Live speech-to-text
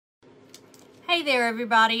Hey there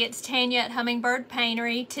everybody, it's Tanya at Hummingbird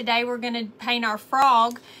Paintery. Today we're going to paint our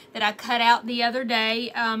frog that I cut out the other day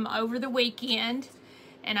over the weekend.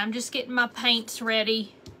 And I'm just getting my paints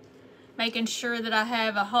ready, making sure that I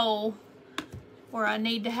have a hole where I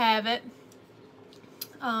need to have it.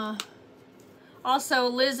 Also,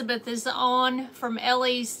 Elizabeth is on from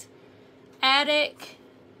Ellie's Attic,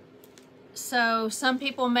 so some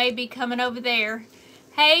people may be coming over there.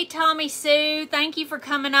 Hey Tommy Sue, thank you for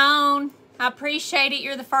coming on. I appreciate it.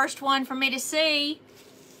 You're the first one for me to see.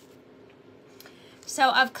 So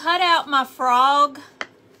I've cut out my frog.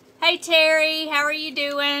 Hey Terry, how are you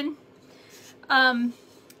doing?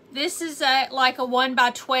 This is like a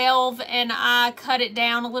 1x12 and I cut it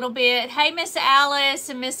down a little bit. Hey Miss Alice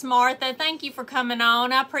and Miss Martha, thank you for coming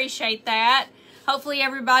on. I appreciate that. Hopefully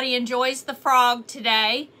everybody enjoys the frog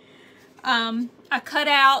today. I cut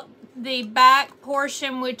out the back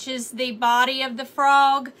portion, which is the body of the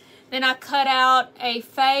frog. Then I cut out a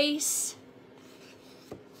face.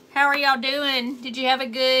 How are y'all doing? Did you have a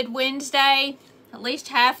good Wednesday? At least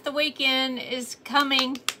half the weekend is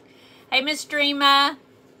coming. Hey, Miss Dreama.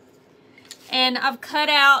 And I've cut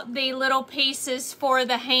out the little pieces for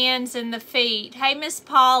the hands and the feet. Hey, Miss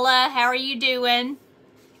Paula. How are you doing?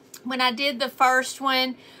 When I did the first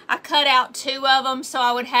one, I cut out 2 of them so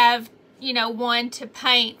I would have, you know, one to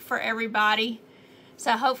paint for everybody.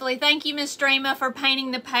 So hopefully, thank you, Miss Dreama, for painting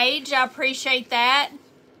the page. I appreciate that.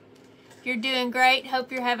 You're doing great.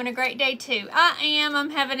 Hope you're having a great day, too. I am. I'm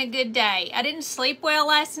having a good day. I didn't sleep well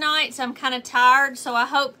last night, so I'm kind of tired. So I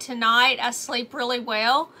hope tonight I sleep really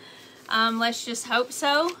well. Let's just hope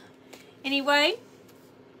so. Anyway.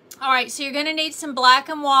 All right, so you're going to need some black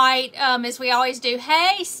and white, as we always do.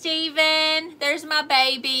 Hey, Steven. There's my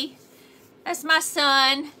baby. That's my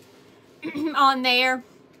son on there.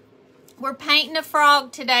 We're painting a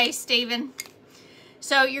frog today, Stephen.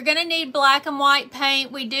 So you're going to need black and white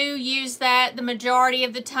paint. We do use that the majority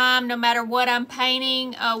of the time, no matter what I'm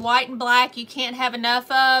painting. White and black you can't have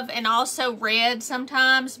enough of, and also red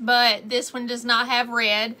sometimes, but this one does not have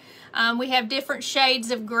red. We have different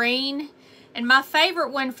shades of green. And my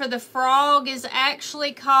favorite one for the frog is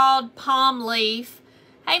actually called Palm Leaf.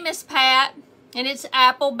 Hey, Miss Pat. And it's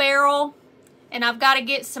Apple Barrel. And I've got to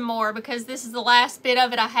get some more because this is the last bit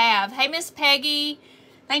of it I have. Hey, Miss Peggy.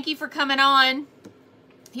 Thank you for coming on.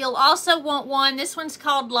 You'll also want one. This one's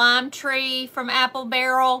called Lime Tree from Apple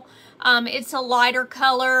Barrel. It's a lighter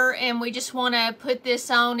color, and we just want to put this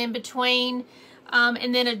on in between.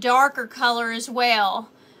 And then a darker color as well.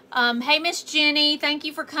 Hey, Miss Jenny. Thank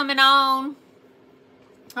you for coming on.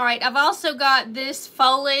 All right, I've also got this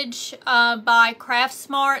foliage by Craft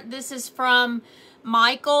Smart. This is from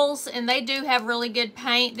Michaels, and they do have really good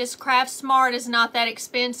paint. This Craft Smart is not that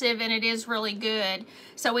expensive, and it is really good.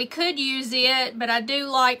 So we could use it, but I do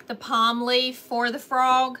like the palm leaf for the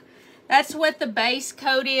frog. That's what the base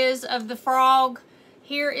coat is of the frog.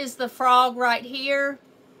 Here is the frog right here.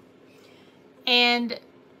 And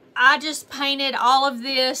I just painted all of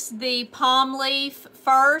this, the palm leaf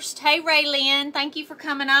first. Hey, Raylynn, thank you for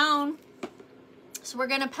coming on. So we're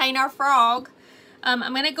going to paint our frog.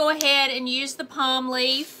 I'm going to go ahead and use the palm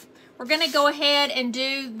leaf. We're going to go ahead and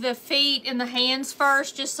do the feet and the hands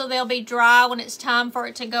first, just so they'll be dry when it's time for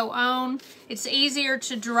it to go on. It's easier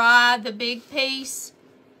to dry the big piece.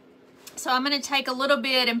 So I'm going to take a little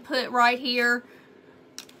bit and put right here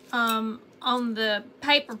on the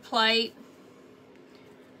paper plate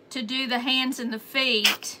to do the hands and the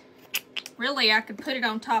feet. Really, I could put it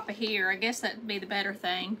on top of here. I guess that'd be the better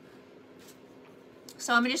thing.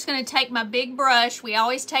 So I'm just going to take my big brush. We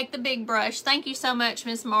always take the big brush. Thank you so much,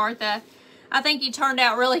 Miss Martha. I think you turned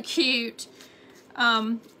out really cute.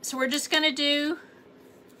 So we're just going to do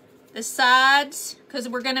the sides because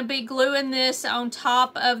we're going to be gluing this on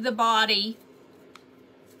top of the body.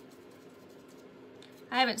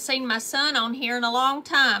 I haven't seen my son on here in a long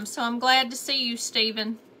time, so I'm glad to see you,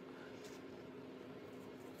 Stephen.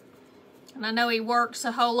 And I know he works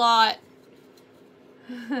a whole lot.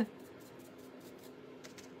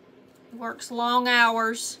 Works long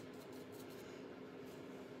hours,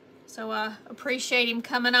 so I appreciate him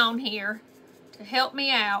coming on here to help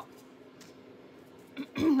me out.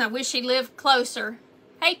 I wish he lived closer.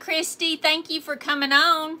 Hey Christy, thank you for coming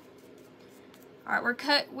on. All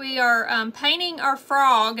right, we are painting our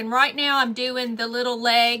frog, and right now I'm doing the little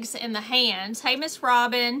legs and the hands. Hey Miss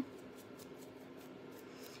Robin.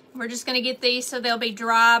 We're just going to get these so they'll be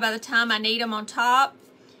dry by the time I need them on top.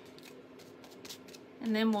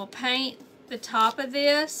 And then we'll paint the top of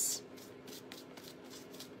this.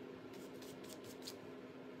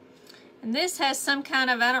 And this has some kind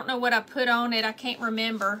of, I don't know what I put on it, I can't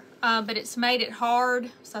remember. But it's made it hard.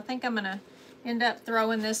 So I think I'm going to end up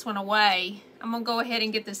throwing this one away. I'm gonna go ahead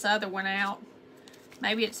and get this other one out.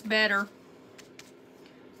 Maybe it's better.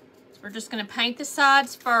 So we're just gonna paint the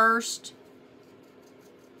sides first.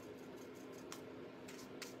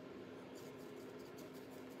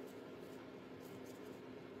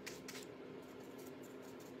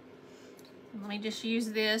 Let me just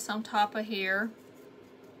use this on top of here.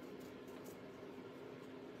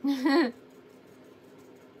 Y'all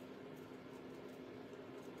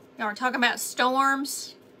are talking about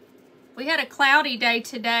storms. We had a cloudy day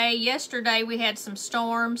today. Yesterday we had some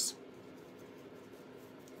storms.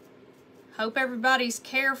 Hope everybody's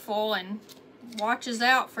careful and watches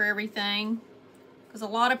out for everything. Because a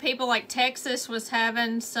lot of people like Texas was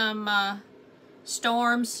having some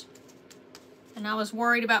storms. And I was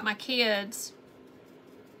worried about my kids.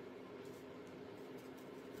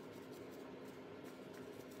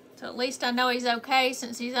 So at least I know he's okay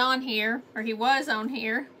since he's on here, or he was on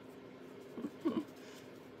here.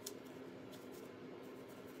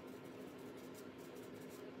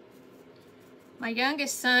 My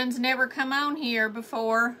youngest son's never come on here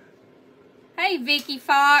before. Hey, Vicky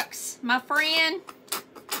Fox, my friend.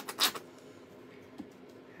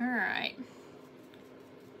 All right.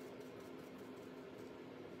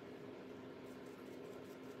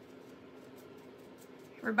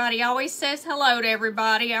 Everybody always says hello to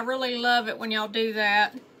everybody. I really love it when y'all do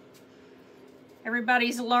that.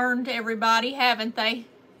 Everybody's learned everybody, haven't they?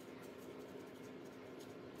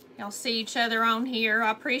 Y'all see each other on here.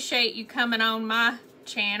 I appreciate you coming on my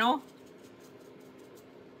channel.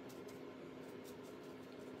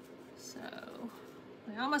 So,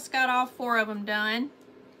 we almost got all 4 of them done.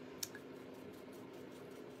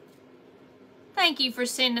 Thank you for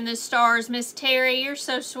sending the stars, Miss Terry. You're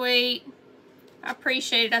so sweet. I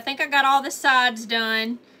appreciate it. I think I got all the sides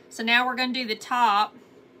done. So now we're going to do the top.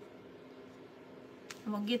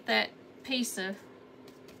 I'm going to get that piece of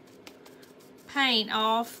paint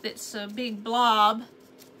off that's a big blob.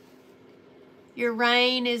 Your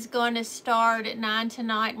rain is going to start at 9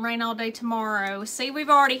 tonight and rain all day tomorrow. See, we've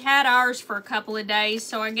already had ours for a couple of days,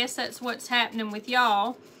 so I guess that's what's happening with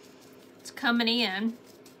y'all. It's coming in.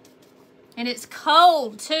 And it's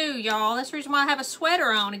cold too, y'all. That's the reason why I have a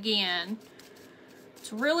sweater on again.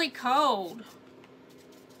 It's really cold.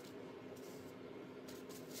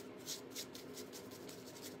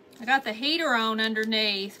 I got the heater on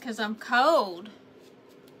underneath because I'm cold.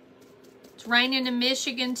 It's raining in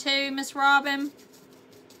Michigan too, Miss Robin.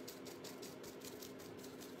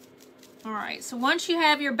 All right, so once you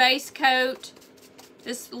have your base coat,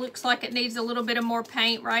 this looks like it needs a little bit of more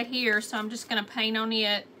paint right here, so I'm just gonna paint on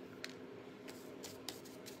it.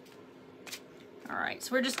 All right,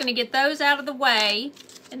 so we're just gonna get those out of the way.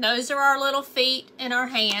 And those are our little feet and our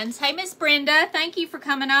hands. Hey, Miss Brenda, thank you for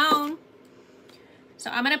coming on. So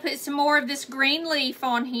I'm gonna put some more of this green leaf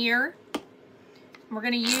on here. We're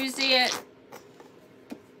gonna use it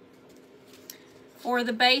for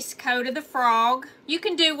the base coat of the frog. You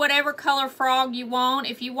can do whatever color frog you want.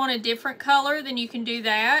 If you want a different color, then you can do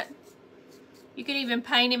that. You can even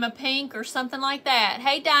paint him a pink or something like that.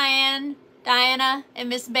 Hey, Diana, and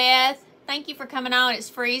Miss Beth. Thank you for coming on. It's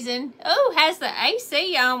freezing. Oh, has the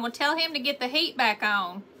AC on. Well, tell him to get the heat back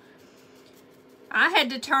on. I had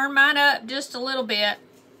to turn mine up just a little bit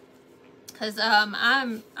because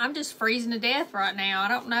I'm just freezing to death right now. I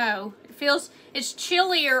don't know. It's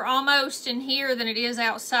chillier almost in here than it is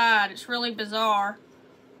outside. It's really bizarre.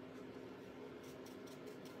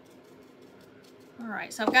 All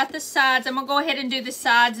right, so I've got the sides. I'm gonna go ahead and do the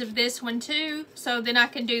sides of this one too, so then I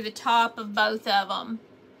can do the top of both of them.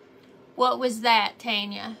 What was that,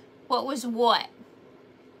 Tanya? What was what?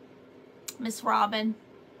 Miss Robin?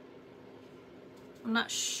 I'm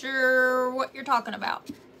not sure what you're talking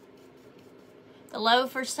about. The low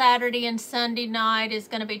for Saturday and Sunday night is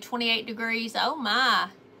going to be 28 degrees. Oh my.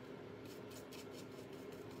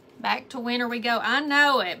 Back to winter we go. I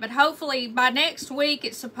know it, but hopefully by next week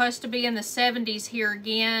it's supposed to be in the 70s here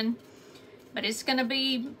again. But it's going to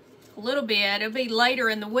be a little bit. It'll be later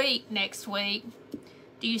in the week next week.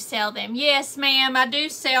 Do you sell them? Yes, ma'am, I do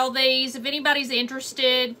sell these. If anybody's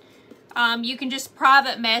interested, you can just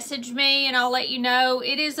private message me and I'll let you know.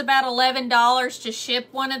 It is about $11 to ship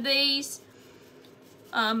one of these.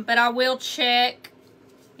 But I will check.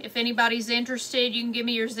 If anybody's interested, you can give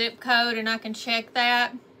me your zip code and I can check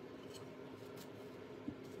that.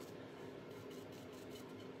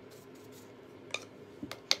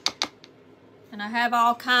 And I have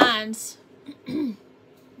all kinds.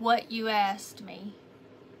 What you asked me.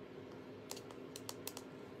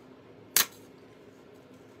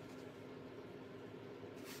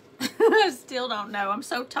 I still don't know. I'm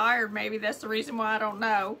so tired. Maybe that's the reason why I don't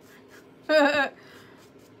know. All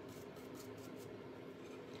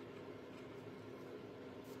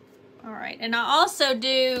right, and I also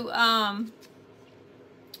do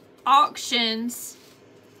auctions,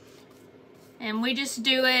 and we just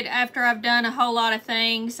do it after I've done a whole lot of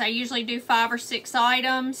things. I usually do 5 or 6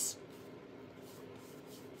 items,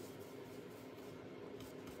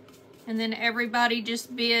 and then everybody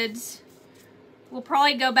just bids. We'll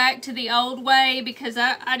probably go back to the old way because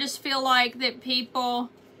I just feel like that people,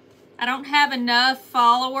 I don't have enough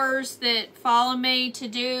followers that follow me to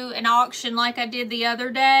do an auction like I did the other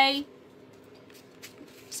day.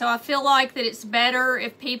 So I feel like that it's better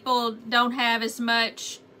if people don't have as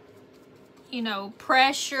much, you know,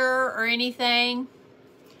 pressure or anything.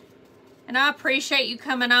 And I appreciate you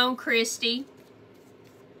coming on, Christy.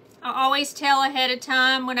 I always tell ahead of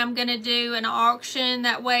time when I'm going to do an auction,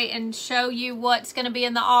 that way, and show you what's going to be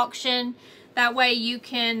in the auction. That way you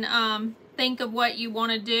can think of what you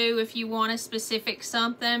want to do if you want a specific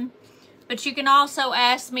something. But you can also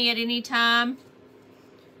ask me at any time,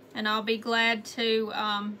 and I'll be glad to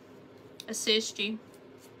assist you.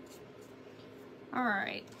 All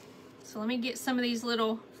right, so let me get some of these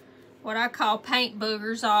little, what I call paint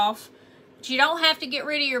boogers off. But you don't have to get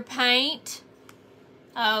rid of your paint.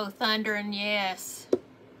 Oh, thundering, yes.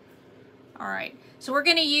 All right, so we're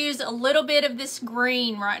going to use a little bit of this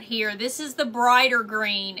green right here. This is the brighter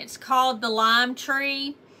green. It's called the Lime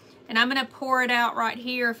Tree, and I'm going to pour it out right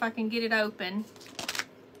here if I can get it open.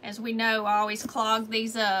 As we know, I always clog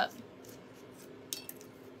these up.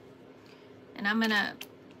 And I'm going to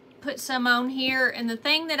put some on here. And the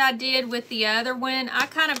thing that I did with the other one, I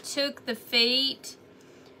kind of took the feet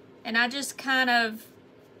and I just kind of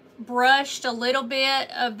brushed a little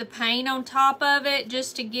bit of the paint on top of it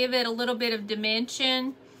just to give it a little bit of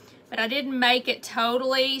dimension. But I didn't make it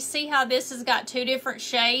totally. See how this has got 2 different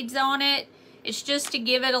shades on it? It's just to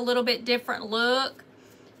give it a little bit different look.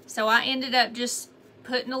 So I ended up just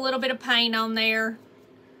putting a little bit of paint on there,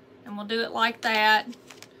 and we'll do it like that.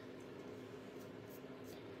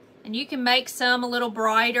 And you can make some a little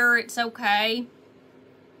brighter, it's okay.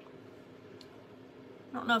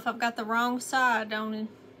 I don't know if I've got the wrong side on it.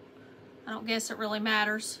 I don't guess it really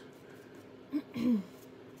matters.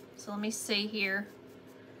 So let me see here.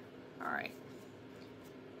 All right.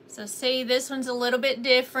 So see, this one's a little bit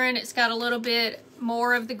different. It's got a little bit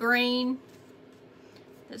more of the green.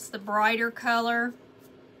 It's the brighter color.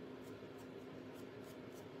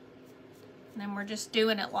 And then we're just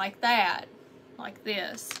doing it like that, like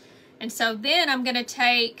this. And so then I'm going to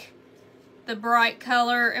take the bright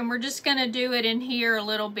color and we're just going to do it in here a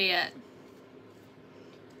little bit.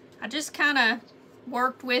 I just kind of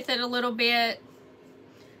worked with it a little bit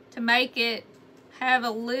to make it have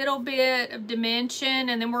a little bit of dimension,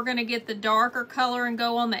 and then we're going to get the darker color and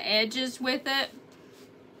go on the edges with it.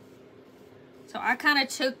 So I kind of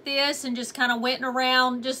took this and just kind of went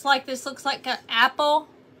around just like this. Looks like an apple.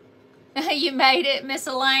 You made it, Miss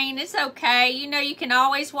Elaine. It's okay. You know you can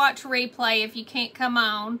always watch replay if you can't come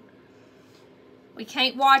on. We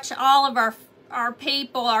can't watch all of our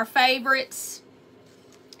people, our favorites,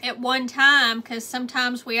 at one time, because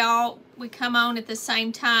sometimes we come on at the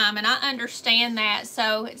same time, and I understand that,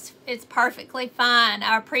 so it's perfectly fine.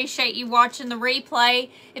 I appreciate you watching the replay.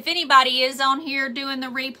 If anybody is on here doing the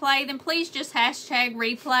replay, then please just hashtag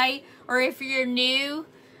replay, or if you're new,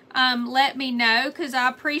 let me know, because I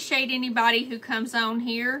appreciate anybody who comes on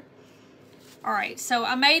here. All right, so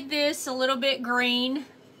I made this a little bit green,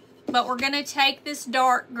 but we're going to take this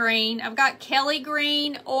dark green. I've got Kelly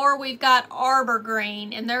green, or we've got Arbor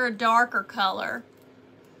green, and they're a darker color.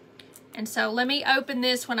 And so let me open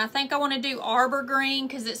this one. I think I want to do Arbor green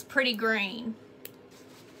because it's pretty green.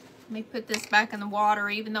 Let me put this back in the water,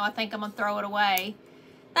 even though I think I'm going to throw it away.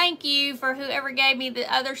 Thank you for whoever gave me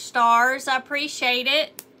the other stars. I appreciate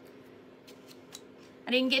it.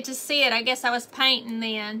 I didn't get to see it. I guess I was painting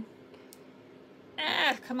then.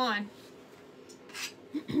 Ah, come on.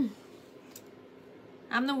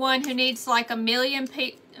 I'm the one who needs like a million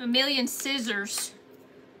scissors.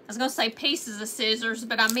 I was going to say pieces of scissors,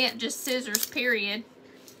 but I meant just scissors, period.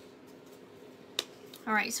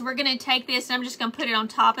 All right, so we're going to take this and I'm just going to put it on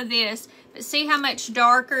top of this. But see how much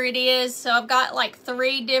darker it is? So I've got like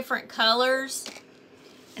 3 different colors.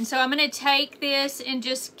 And so I'm going to take this and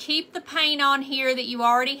just keep the paint on here that you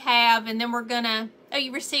already have. And then we're going to... Oh,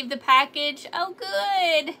 you received the package? Oh,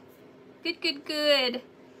 good. Good, good, good.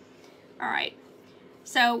 All right.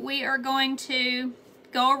 So we are going to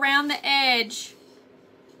go around the edge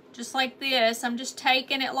just like this. I'm just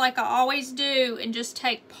taking it like I always do and just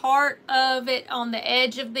take part of it on the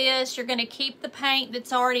edge of this. You're going to keep the paint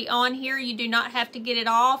that's already on here. You do not have to get it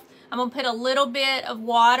off. I'm going to put a little bit of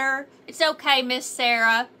water. It's okay, Miss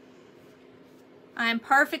Sarah. I am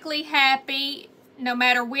perfectly happy no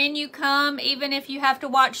matter when you come, even if you have to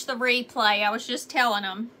watch the replay. I was just telling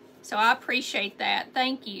them. So I appreciate that.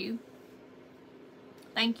 Thank you.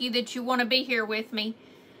 Thank you that you want to be here with me.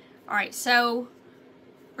 All right, so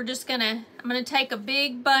we're just I'm gonna take a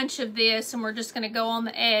big bunch of this and we're just gonna go on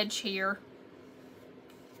the edge here.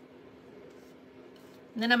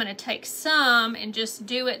 And then I'm gonna take some and just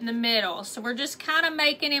do it in the middle. So we're just kind of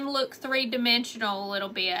making him look three-dimensional a little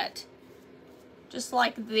bit. Just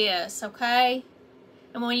like this, okay?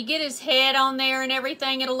 And when you get his head on there and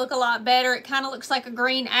everything, it'll look a lot better. It kind of looks like a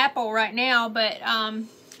green apple right now, but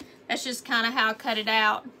that's just kind of how I cut it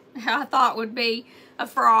out, how I thought would be a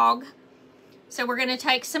frog. So we're going to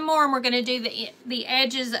take some more and we're going to do the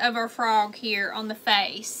edges of our frog here on the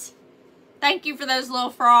face. Thank you for those little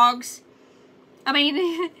frogs. I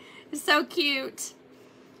mean, it's so cute.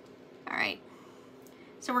 All right.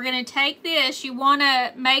 So we're going to take this. You want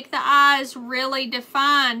to make the eyes really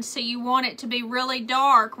defined, so you want it to be really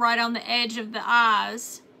dark right on the edge of the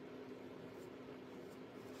eyes.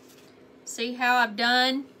 See how I've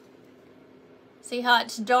done? See how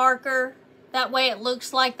it's darker? That way it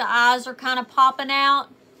looks like the eyes are kind of popping out.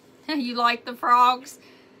 You like the frogs?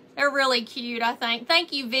 They're really cute, I think.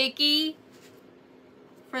 Thank you, Vicky,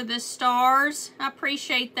 for the stars. I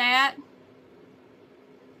appreciate that.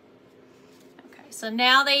 So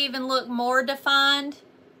now they even look more defined,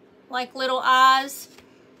 like little eyes.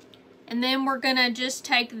 And then we're gonna just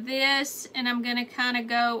take this and I'm gonna kind of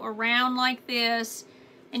go around like this.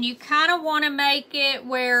 And you kind of want to make it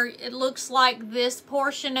where it looks like this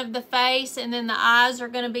portion of the face, and then the eyes are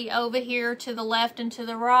gonna be over here to the left and to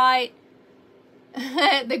the right.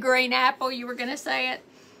 The green apple, you were gonna say it.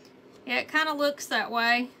 Yeah, it kind of looks that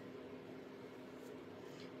way.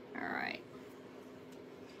 All right.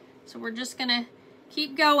 So we're just gonna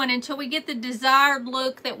keep going until we get the desired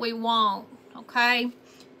look that we want, okay?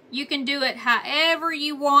 You can do it however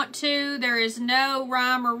you want to. There is no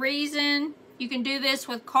rhyme or reason. You can do this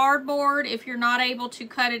with cardboard if you're not able to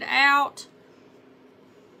cut it out.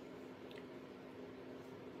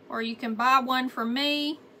 Or you can buy one from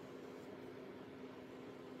me.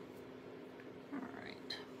 All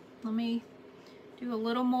right, let me do a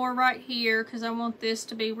little more right here because I want this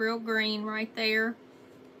to be real green right there.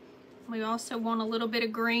 We also want a little bit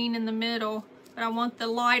of green in the middle, but I want the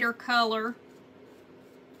lighter color.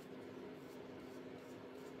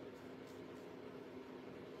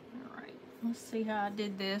 All right, let's see how I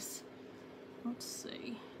did this. Let's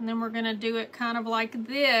see. And then we're gonna do it kind of like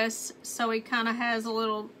this, so he kind of has a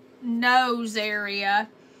little nose area.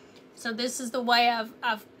 So this is the way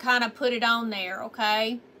I've kind of put it on there,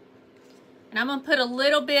 okay? And I'm gonna put a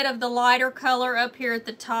little bit of the lighter color up here at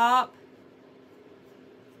the top.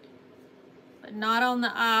 Not on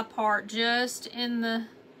the eye part, just in the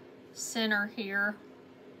center here.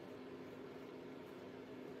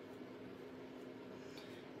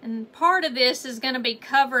 And part of this is going to be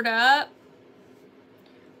covered up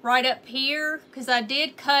right up here because I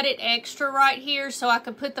did cut it extra right here so I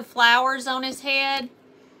could put the flowers on his head.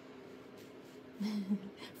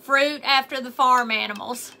 Fruit after the farm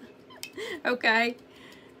animals. Okay.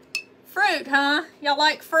 Fruit, huh? Y'all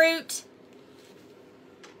like fruit?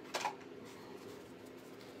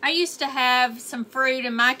 I used to have some fruit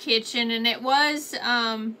in my kitchen, and it was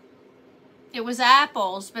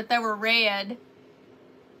apples, but they were red.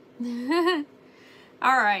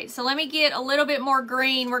 All right, so let me get a little bit more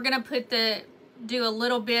green. We're gonna do a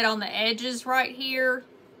little bit on the edges right here.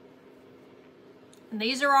 And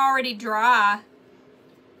these are already dry,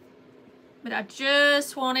 but I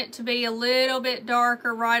just want it to be a little bit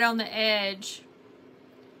darker right on the edge.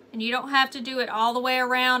 And you don't have to do it all the way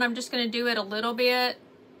around. I'm just gonna do it a little bit.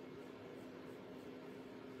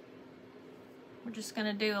 We're just going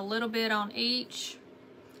to do a little bit on each.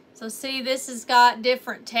 So see, this has got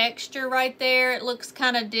different texture right there. It looks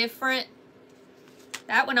kind of different.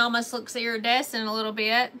 That one almost looks iridescent a little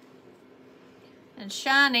bit and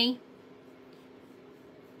shiny,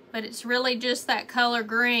 but it's really just that color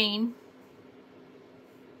green.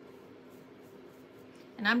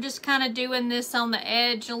 And I'm just kind of doing this on the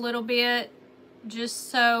edge a little bit just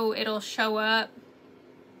so it'll show up.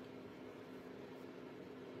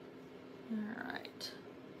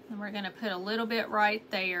 And we're going to put a little bit right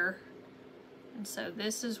there. And so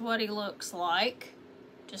this is what he looks like.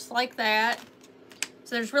 Just like that.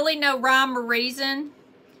 So there's really no rhyme or reason.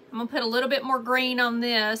 I'm going to put a little bit more green on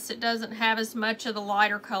this. It doesn't have as much of the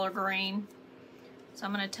lighter color green. So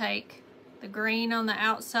I'm going to take the green on the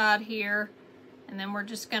outside here. And then we're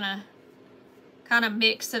just going to kind of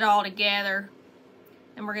mix it all together.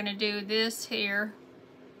 And we're gonna do this here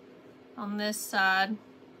on this side.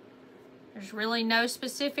 There's really no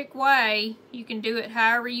specific way. You can do it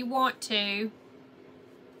however you want to.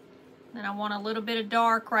 Then I want a little bit of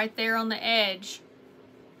dark right there on the edge.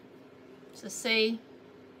 So see,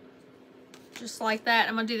 just like that.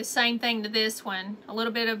 I'm gonna do the same thing to this one. A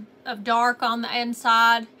little bit of dark on the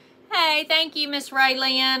inside. Hey, thank you, Miss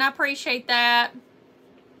Raylynn. I appreciate that.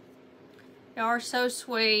 Y'all are so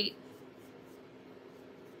sweet.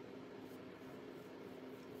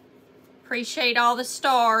 Appreciate all the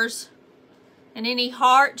stars. And any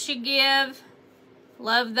hearts you give,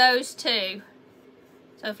 love those too.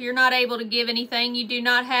 So if you're not able to give anything, you do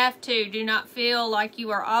not have to. Do not feel like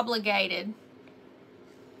you are obligated,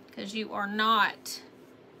 because you are not.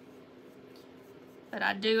 But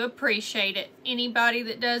I do appreciate it. Anybody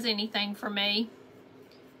that does anything for me.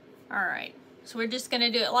 All right, so we're just gonna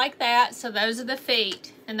do it like that. So those are the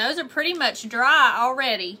feet, and those are pretty much dry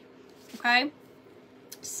already, okay?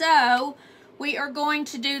 So we are going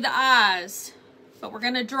to do the eyes. But we're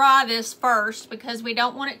going to dry this first because we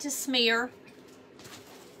don't want it to smear.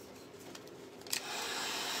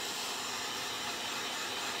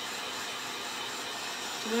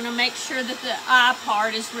 We're going to make sure that the eye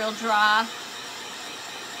part is real dry,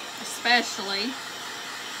 especially.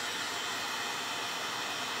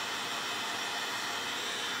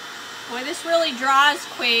 Boy, this really dries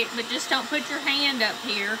quick, but just don't put your hand up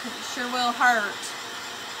here because it sure will hurt.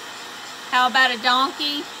 How about a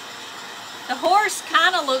donkey? The horse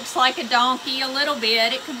kind of looks like a donkey a little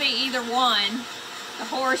bit. It could be either one, the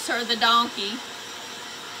horse or the donkey.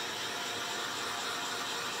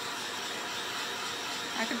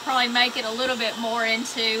 I could probably make it a little bit more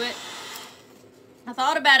into it. I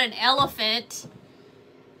thought about an elephant.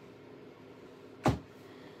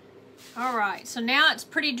 All right, so now it's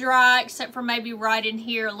pretty dry except for maybe right in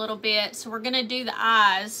here a little bit. So we're gonna do the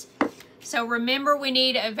eyes. So remember, we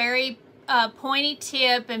need a very pointy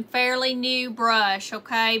tip and fairly new brush,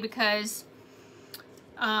 okay? Because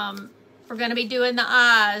we're going to be doing the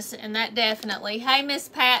eyes, and that definitely. Hey, Miss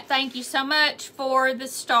Pat, thank you so much for the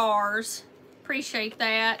stars. Appreciate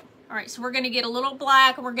that. All right, so we're going to get a little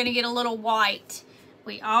black and we're going to get a little white.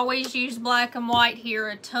 We always use black and white here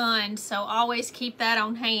a ton, so always keep that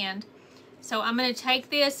on hand. So I'm going to take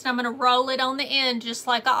this and I'm going to roll it on the end just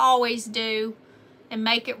like I always do and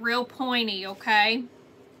make it real pointy, okay?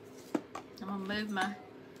 I'm going to move my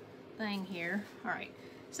thing here. All right,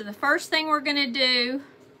 so the first thing we're going to do,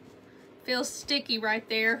 feels sticky right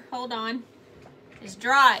there, hold on, is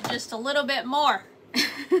dry it just a little bit more.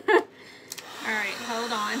 All right,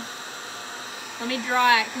 hold on. Let me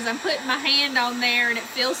dry it because I'm putting my hand on there and it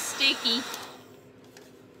feels sticky.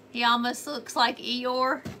 He almost looks like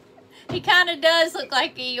Eeyore. He kind of does look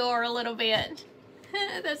like Eeyore a little bit.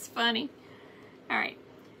 That's funny. All right.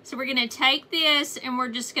 So we're going to take this and we're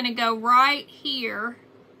just going to go right here.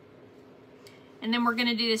 And then we're going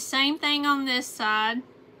to do the same thing on this side.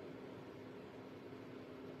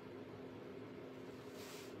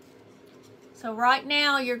 So right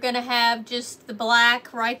now you're going to have just the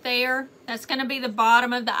black right there. That's going to be the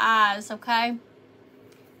bottom of the eyes, okay?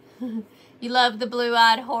 You love the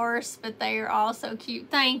blue-eyed horse, but they are also cute.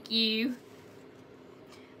 Thank you.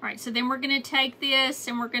 All right, so then we're going to take this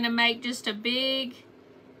and we're going to make just a big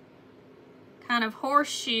kind of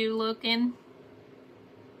horseshoe looking.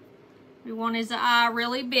 We want his eye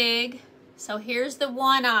really big. So here's the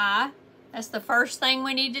one eye. That's the first thing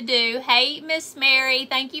we need to do. Hey, Miss Mary,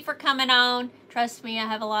 thank you for coming on. Trust me, I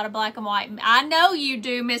have a lot of black and white. I know you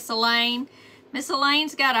do, Miss Elaine. Miss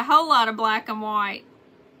Elaine's got a whole lot of black and white.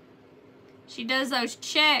 She does those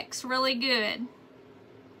checks really good.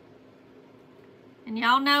 And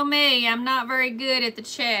y'all know me, I'm not very good at the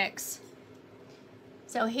checks.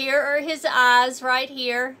 So here are his eyes right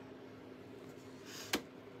here.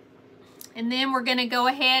 And then we're going to go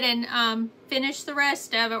ahead and finish the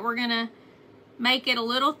rest of it. We're going to make it a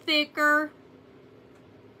little thicker.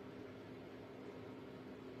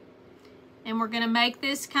 And we're going to make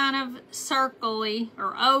this kind of circle-y,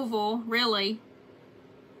 or oval, really.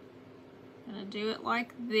 I'm going to do it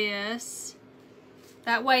like this.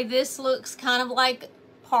 That way this looks kind of like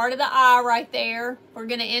part of the eye right there. We're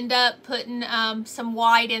going to end up putting some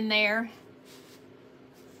white in there.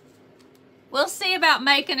 We'll see about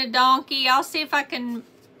making a donkey. I'll see if I can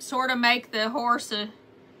sort of make the horse a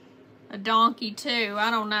donkey too. I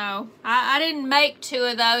don't know. I didn't make two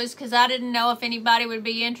of those because I didn't know if anybody would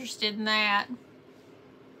be interested in that.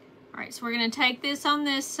 All right, so we're going to take this on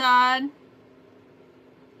this side.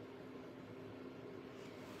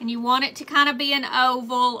 And you want it to kind of be an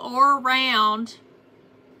oval or a round.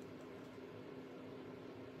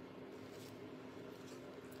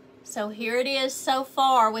 So here it is so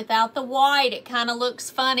far without the white. It kind of looks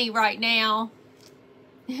funny right now.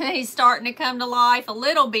 He's starting to come to life a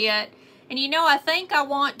little bit. And you know, I think I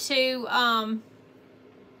want to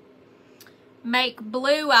make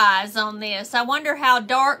blue eyes on this. I wonder how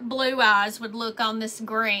dark blue eyes would look on this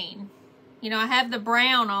green. You know, I have the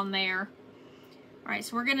brown on there. All right,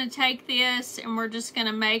 so we're gonna take this and we're just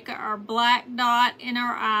gonna make our black dot in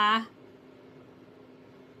our eye.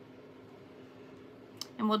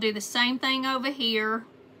 And we'll do the same thing over here.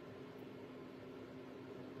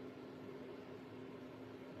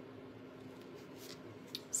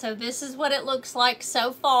 So this is what it looks like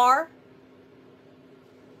so far.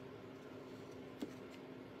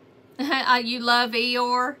 You love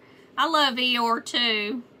Eeyore? I love Eeyore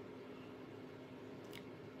too.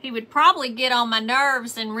 He would probably get on my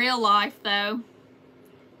nerves in real life though,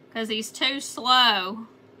 because he's too slow.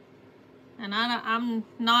 And I'm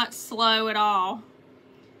not slow at all.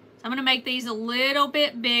 So I'm going to make these a little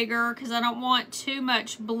bit bigger because I don't want too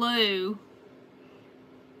much blue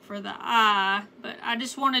for the eye, but I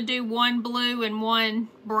just want to do one blue and one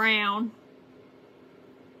brown.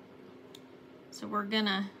 So we're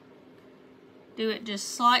gonna do it just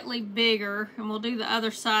slightly bigger, and we'll do the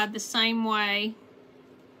other side the same way.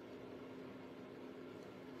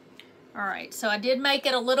 All right, so I did make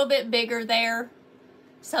it a little bit bigger there.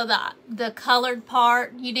 So the colored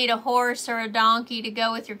part, you need a horse or a donkey to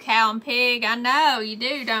go with your cow and pig. I know you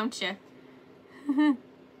do, don't you?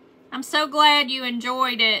 I'm so glad you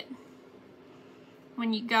enjoyed it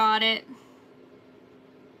when you got it.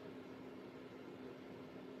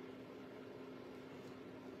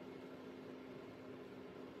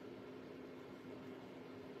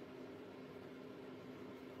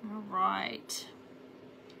 All right.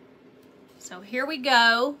 So here we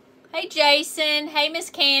go. Hey, Jason. Hey, Miss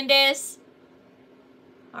Candace.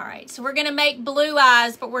 All right, so we're going to make blue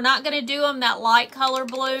eyes, but we're not going to do them that light color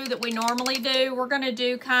blue that we normally do. We're going to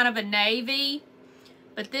do kind of a navy,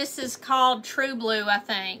 but this is called True Blue, I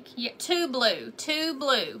think. Yeah, Two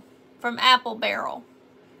Blue from Apple Barrel.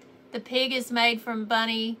 The pig is made from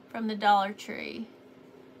Bunny from the Dollar Tree.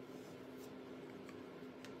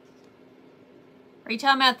 Are you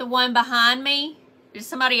talking about the one behind me? Did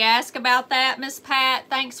somebody ask about that, Miss Pat?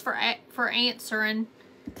 Thanks for answering.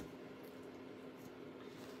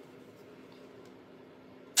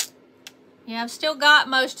 Yeah, I've still got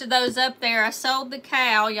most of those up there. I sold the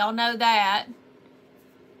cow, y'all know that.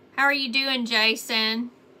 How are you doing,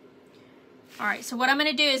 Jason? All right, so what I'm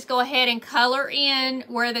gonna do is go ahead and color in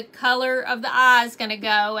where the color of the eye is gonna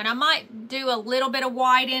go. And I might do a little bit of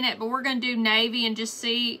white in it, but we're gonna do navy and just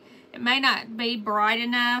see. It may not be bright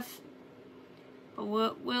enough, but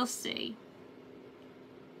we'll see.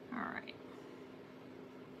 All right.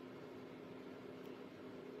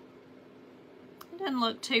 It doesn't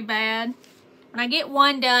look too bad. When I get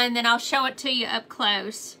one done, then I'll show it to you up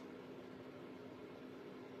close.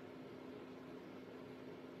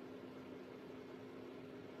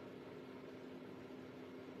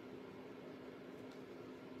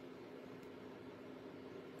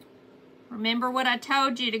 Remember what I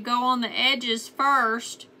told you, to go on the edges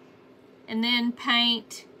first and then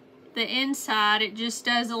paint the inside. It just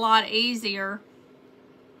does a lot easier.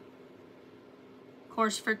 Of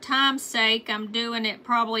course, for time's sake, I'm doing it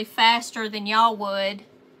probably faster than y'all would.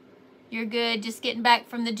 You're good, just getting back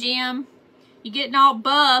from the gym. You getting all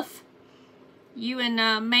buff. You and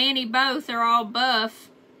Manny both are all buff.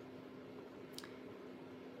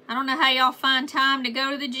 I don't know how y'all find time to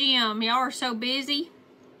go to the gym. Y'all are so busy.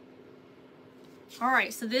 All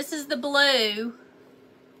right, so this is the blue.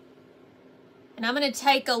 And I'm going to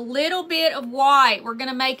take a little bit of white. We're going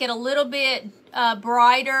to make it a little bit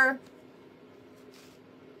brighter.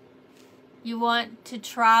 You want to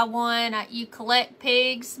try one? You collect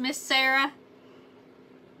pigs, Miss Sarah?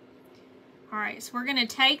 All right, so we're going to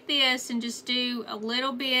take this and just do a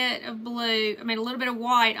little bit of blue. I mean, a little bit of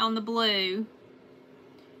white on the blue.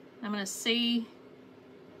 I'm going to see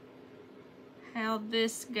how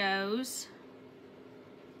this goes.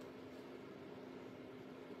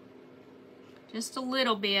 Just a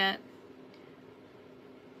little bit.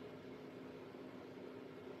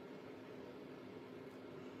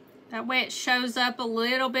 That way it shows up a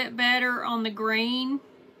little bit better on the green.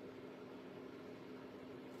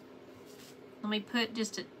 Let me put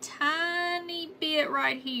just a tiny bit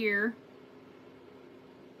right here.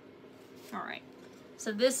 All right,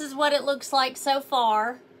 so this is what it looks like so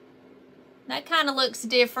far. That kind of looks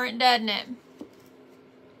different, doesn't it?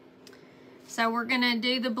 So we're gonna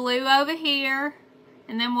do the blue over here,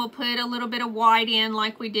 and then we'll put a little bit of white in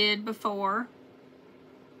like we did before.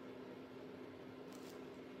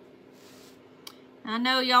 I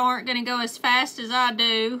know y'all aren't going to go as fast as I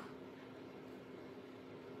do.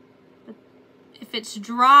 But if it's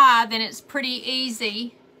dry, then it's pretty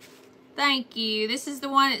easy. Thank you. This is the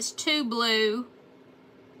one that's Too Blue.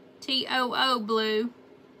 T-O-O blue.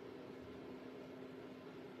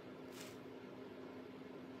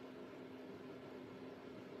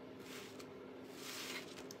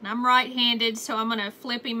 And I'm right-handed, so I'm going to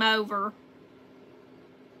flip him over.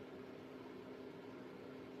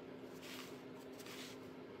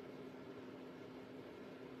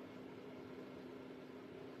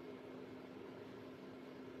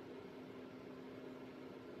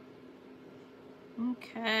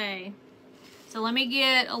 Okay. So let me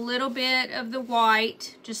get a little bit of the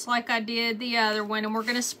white, just like I did the other one, and we're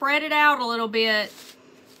going to spread it out a little bit.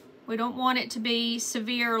 We don't want it to be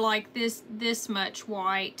severe like this much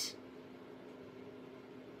white.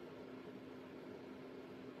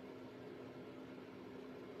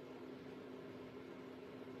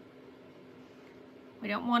 We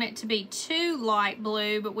don't want it to be too light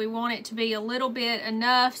blue, but we want it to be a little bit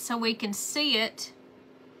enough so we can see it.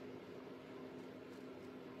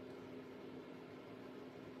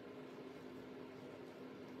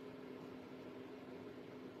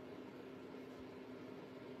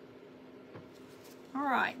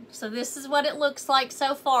 Alright, so this is what it looks like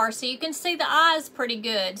so far. So you can see the eyes pretty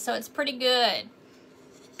good, so it's pretty good.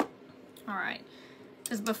 Alright,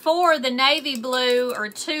 because before the navy blue, or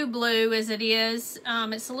Too Blue as it is,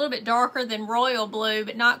 it's a little bit darker than royal blue,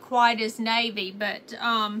 but not quite as navy. But,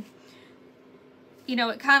 you know,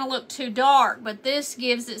 it kind of looked too dark, but this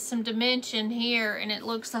gives it some dimension here, and it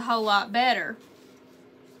looks a whole lot better.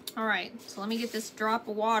 Alright, so let me get this drop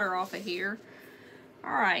of water off of here.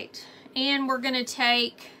 Alright. And we're going to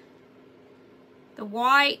take the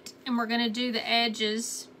white and we're going to do the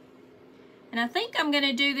edges. And I think I'm going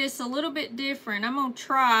to do this a little bit different. I'm going to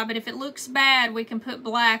try, but if it looks bad, we can put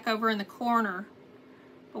black over in the corner.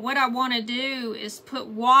 But what I want to do is put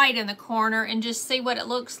white in the corner and just see what it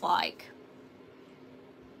looks like.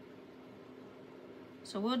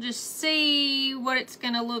 So we'll just see what it's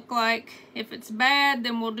going to look like. If it's bad,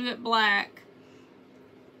 then we'll do it black.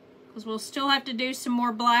 Because we'll still have to do some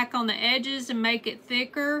more black on the edges and make it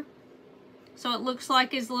thicker. So it looks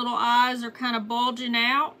like his little eyes are kind of bulging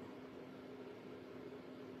out.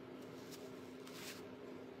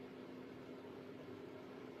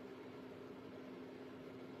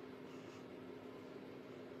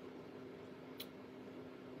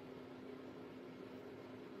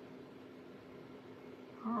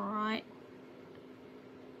 Alright.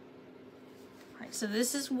 Alright, so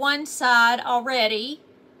this is one side already.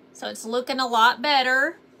 So it's looking a lot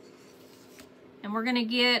better. And we're going to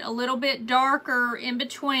get a little bit darker in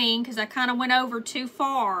between because I kind of went over too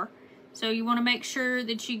far. So you want to make sure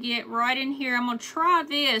that you get right in here. I'm going to try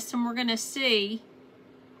this and we're going to see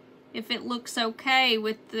if it looks okay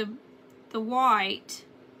with the white.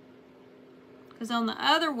 Because on the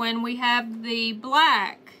other one we have the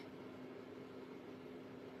black.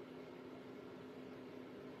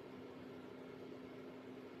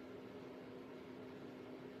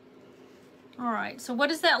 Alright, so what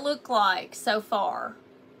does that look like so far?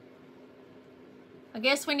 I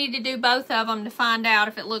guess we need to do both of them to find out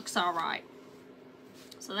if it looks alright.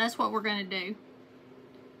 So that's what we're going to do.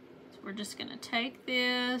 So we're just going to take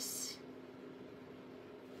this,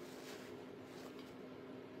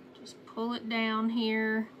 just pull it down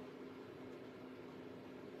here.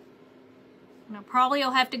 And I probably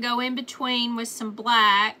will have to go in between with some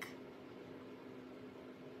black.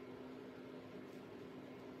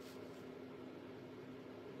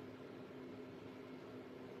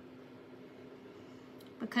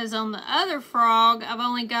 Because on the other frog, I've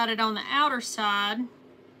only got it on the outer side.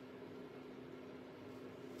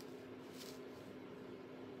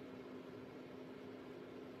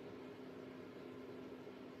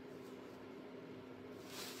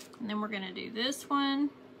 And then we're going to do this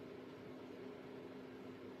one.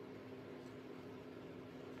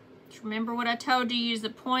 Just remember what I told you, use the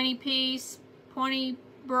pointy piece, pointy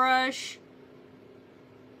brush.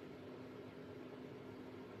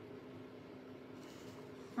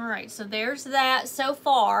 Alright, so there's that so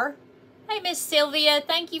far. Hey, Miss Sylvia,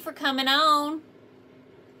 thank you for coming on.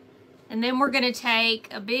 And then we're going to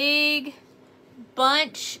take a big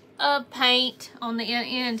bunch of paint on the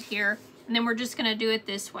end here. And then we're just going to do it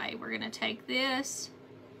this way. We're going to take this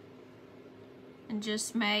and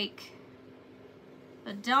just make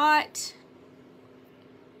a dot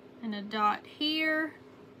and a dot here.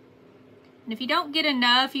 And if you don't get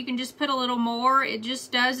enough, you can just put a little more. It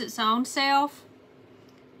just does its own self.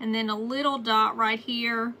 And then a little dot right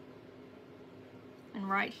here and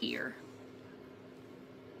right here.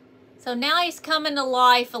 So now he's coming to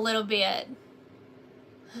life a little bit.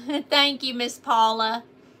 Thank you, Miss Paula.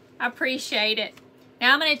 I appreciate it.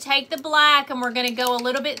 Now I'm going to take the black and we're going to go a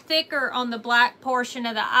little bit thicker on the black portion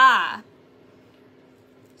of the eye.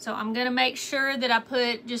 So I'm going to make sure that I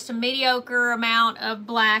put just a mediocre amount of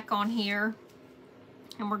black on here.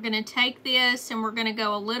 And we're going to take this and we're going to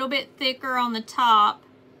go a little bit thicker on the top.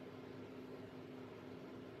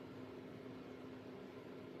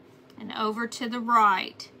 And over to the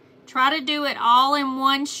right. Try to do it all in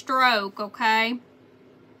one stroke, okay?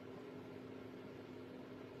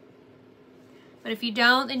 But if you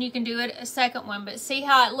don't, then you can do it a second one. But see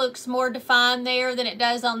how it looks more defined there than it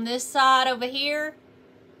does on this side over here?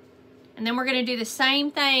 And then we're going to do the same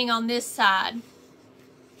thing on this side.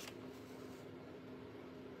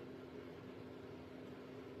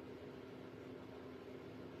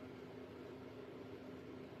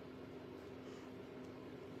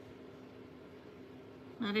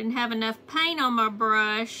 I didn't have enough paint on my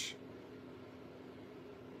brush.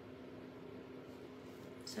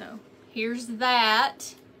 So here's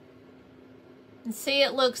that. And see,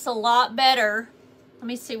 it looks a lot better. Let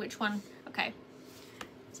me see which one. Okay.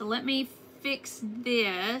 So let me fix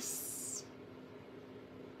this.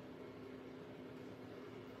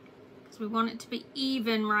 Because we want it to be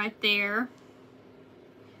even right there.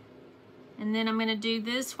 And then I'm going to do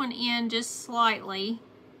this one in just slightly.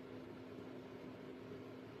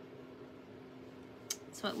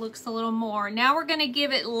 So it looks a little more. Now we're going to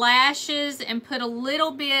give it lashes and put a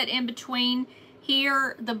little bit in between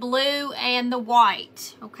here, the blue and the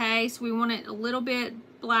white. Okay, so we want it a little bit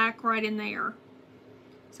black right in there.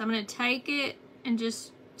 So I'm going to take it and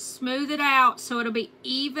just smooth it out so it'll be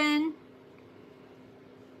even.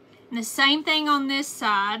 And the same thing on this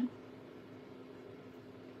side.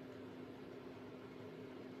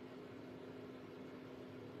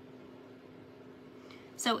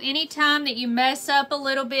 So anytime that you mess up a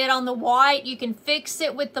little bit on the white, you can fix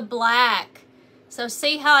it with the black. So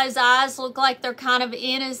see how his eyes look like they're kind of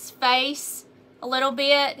in his face a little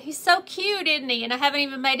bit? He's so cute, isn't he? And I haven't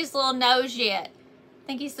even made his little nose yet. I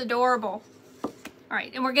think he's adorable. All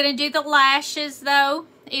right, and we're gonna do the lashes though.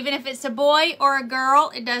 Even if it's a boy or a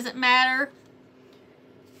girl, it doesn't matter.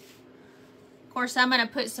 Of course, I'm gonna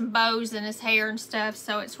put some bows in his hair and stuff,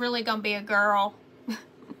 so it's really gonna be a girl.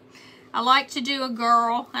 I like to do a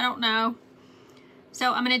girl, I don't know.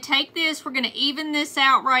 So I'm going to take this, we're going to even this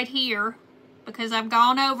out right here because I've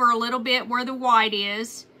gone over a little bit where the white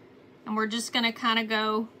is. And we're just going to kind of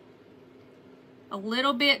go a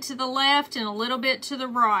little bit to the left and a little bit to the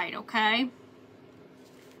right, okay?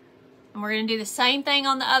 And we're going to do the same thing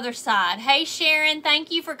on the other side. Hey Sharon,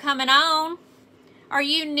 thank you for coming on. Are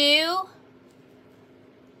you new?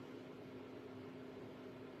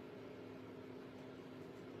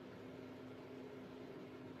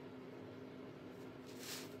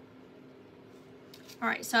 All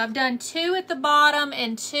right, so I've done 2 at the bottom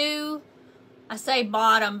and 2, I say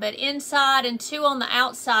bottom, but inside and 2 on the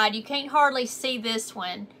outside. You can't hardly see this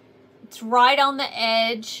one. It's right on the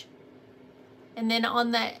edge and then on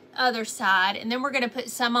the other side. And then we're gonna put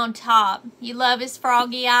some on top. You love his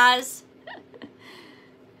froggy eyes?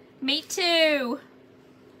 Me too.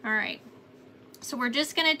 All right, so we're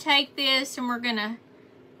just gonna take this and we're gonna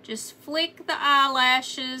just flick the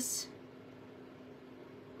eyelashes.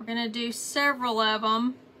 We're gonna do several of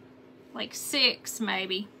them, like 6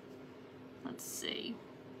 maybe. Let's see.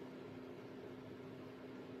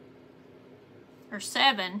 Or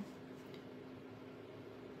 7.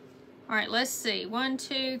 All right, let's see. 1,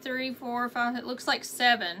 2, 3, 4, 5, it looks like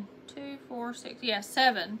 7. 2, 4, 6, yeah,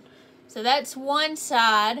 7. So that's one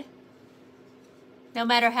side. No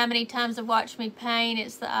matter how many times I've watched me paint,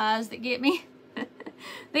 it's the eyes that get me.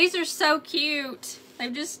 These are so cute.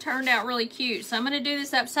 They've just turned out really cute. So I'm going to do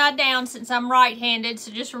this upside down since I'm right-handed. So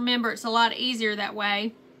just remember, it's a lot easier that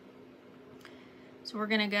way. So we're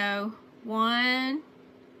going to go 1,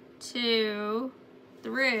 2,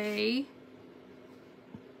 3,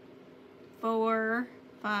 4,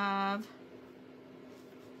 5.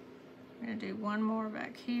 I'm going to do one more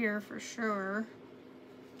back here for sure.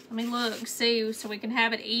 Let me look, see, so we can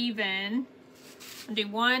have it even. I'll do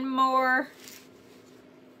one more.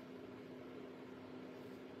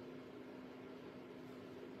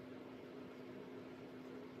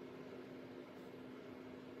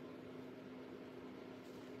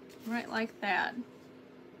 Right like that.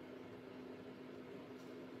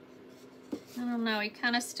 I don't know, he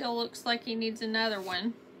kind of still looks like he needs another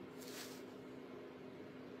one.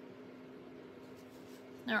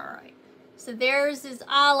 All right, so there's his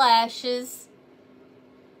eyelashes.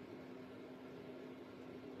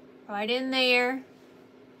 Right in there.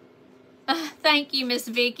 Thank you, Miss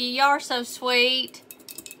Vicky. Y'all are so sweet.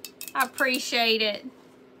 I appreciate it.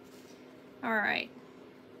 All right.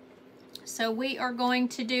 So we are going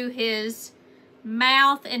to do his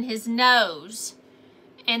mouth and his nose.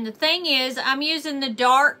 And the thing is, I'm using the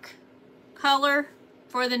dark color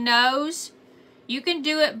for the nose. You can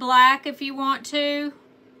do it black if you want to.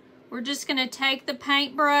 We're just going to take the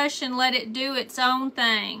paintbrush and let it do its own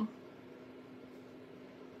thing.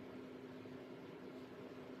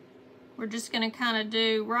 We're just going to kind of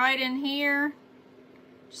do right in here.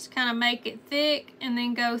 Just kind of make it thick and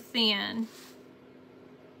then go thin.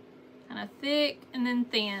 Kind of thick and then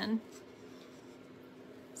thin.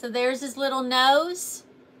 So there's his little nose.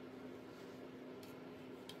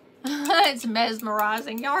 It's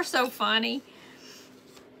mesmerizing. Y'all are so funny.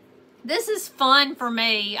 This is fun for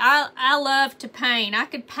me. I love to paint. I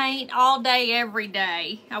could paint all day, every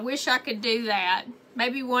day. I wish I could do that.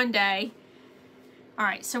 Maybe one day. All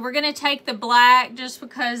right, so we're going to take the black just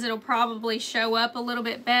because it'll probably show up a little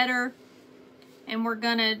bit better. And we're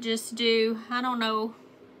going to just do, I don't know.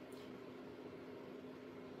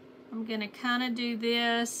 I'm going to kind of do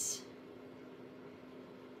this.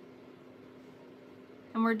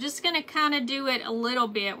 And we're just going to kind of do it a little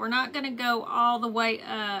bit. We're not going to go all the way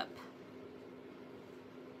up.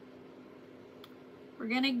 We're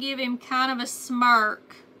going to give him kind of a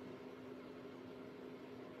smirk.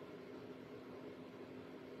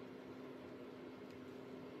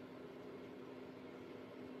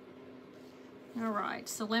 All right,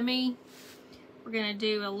 so we're going to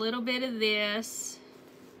do a little bit of this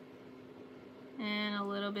and a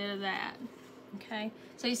little bit of that. Okay,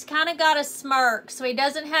 so he's kind of got a smirk, so he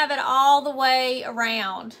doesn't have it all the way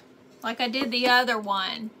around like I did the other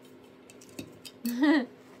one. And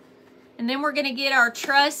then we're going to get our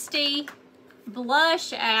trusty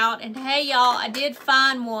blush out. And hey, y'all, I did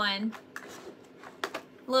find one.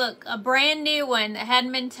 Look, a brand new one that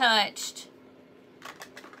hadn't been touched.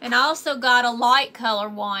 And I also got a light color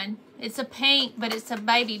one. It's a pink, but it's a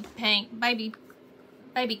baby pink, baby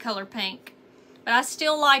color pink. But I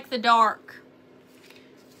still like the dark.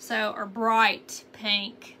 So, or bright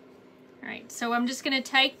pink. All right, so I'm just going to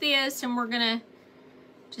take this and we're going to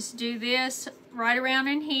just do this right around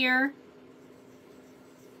in here.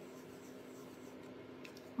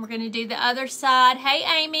 We're going to do the other side. Hey,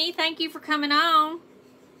 Amy, thank you for coming on.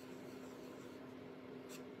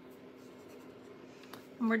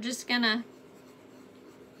 And we're just going to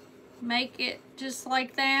make it just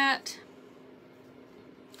like that.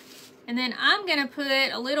 And then I'm going to put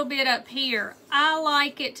a little bit up here. I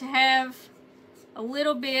like it to have a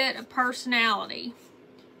little bit of personality.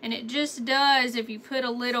 And it just does if you put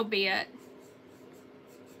a little bit.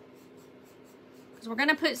 Because we're going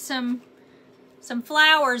to put some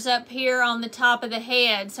flowers up here on the top of the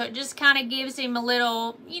head. So it just kind of gives him a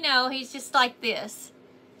little, you know, he's just like this.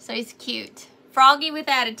 So he's cute. Froggy with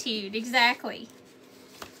attitude, exactly.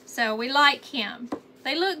 So we like him.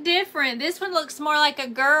 They look different. This one looks more like a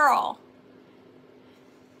girl.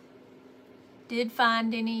 Did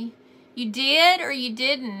find any? You did or you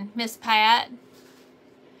didn't, Miss Pat?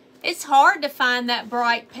 It's hard to find that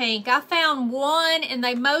bright pink. I found one and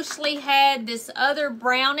they mostly had this other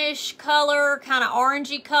brownish color, kind of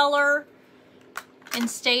orangey color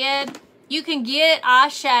instead. You can get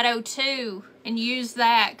eyeshadow too and use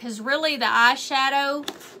that because really the eyeshadow,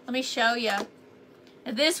 let me show you.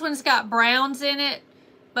 This one's got browns in it,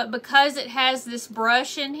 but because it has this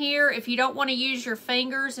brush in here, if you don't want to use your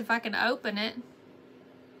fingers, if I can open it,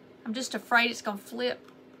 I'm just afraid it's going to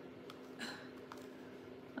flip.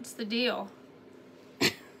 What's the deal?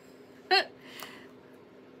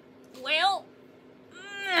 Well,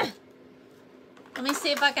 let me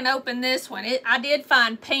see if I can open this one. I did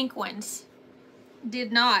find pink ones.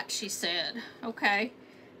 Did not, she said. Okay.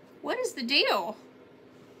 What is the deal?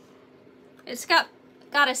 It's got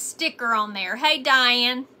a sticker on there. Hey,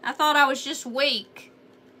 Diane. I thought I was just weak.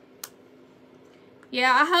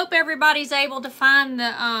 Yeah, I hope everybody's able to find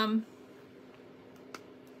the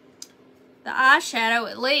eyeshadow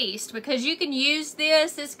at least, because you can use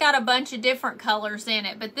this. It's got a bunch of different colors in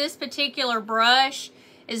it, but this particular brush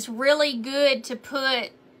is really good to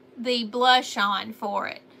put the blush on for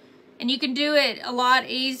it. And you can do it a lot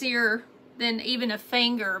easier than even a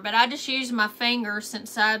finger, but I just use my finger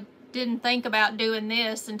since I didn't think about doing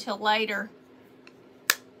this until later.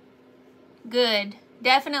 Good.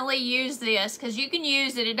 Definitely use this because you can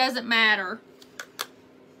use it. It doesn't matter.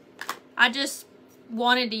 I just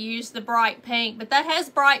wanted to use the bright pink, but that has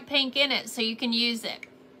bright pink in it, so you can use it.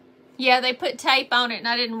 Yeah, they put tape on it and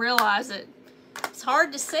I didn't realize it. It's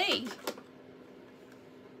hard to see.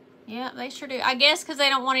 Yeah, they sure do. I guess because they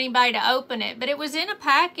don't want anybody to open it. But it was in a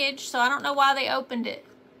package, so I don't know why they opened it.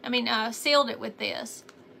 I mean, sealed it with this.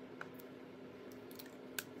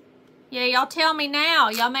 Yeah, y'all tell me now.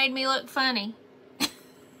 Y'all made me look funny.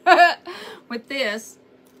 With this.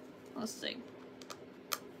 Let's see.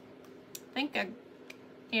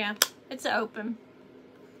 Yeah, it's open.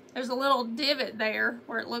 There's a little divot there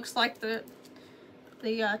where it looks like the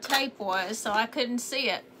tape was, so I couldn't see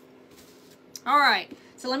it. All right,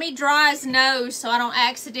 so let me dry his nose so I don't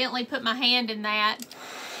accidentally put my hand in that.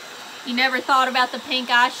 You never thought about the pink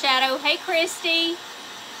eyeshadow? Hey, Christy.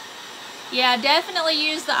 Yeah, definitely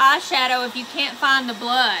use the eyeshadow if you can't find the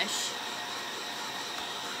blush,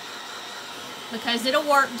 because it'll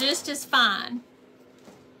work just as fine.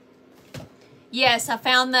 Yes, I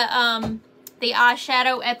found the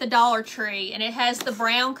eyeshadow at the Dollar Tree, and it has the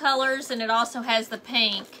brown colors and it also has the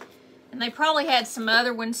pink. And they probably had some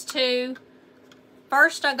other ones too.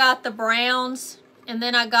 First I got the browns and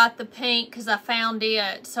then I got the pink because I found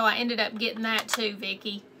it. So I ended up getting that too,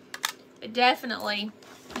 Vicki. But definitely,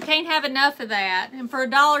 you can't have enough of that. And for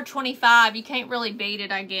 $1.25, you can't really beat it,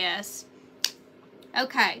 I guess.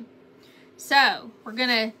 Okay, so we're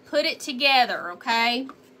gonna put it together, okay?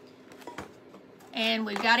 And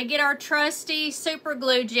we've got to get our trusty super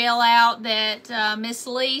glue gel out that Miss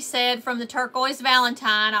Lee said from the Turquoise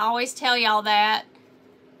Valentine. I always tell y'all that.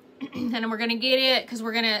 And we're going to get it because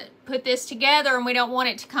we're going to put this together and we don't want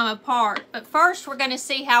it to come apart. But first we're going to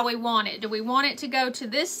see how we want it. Do we want it to go to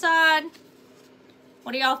this side?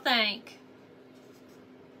 What do y'all think?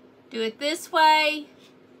 Do it this way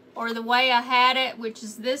or the way I had it, which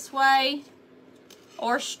is this way,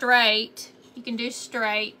 or straight. You can do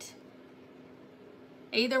straight.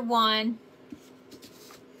 Either one.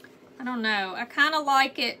 I don't know. I kind of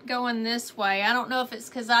like it going this way. I don't know if it's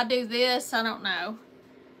because I do this. I don't know.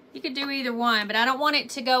 You could do either one, but I don't want it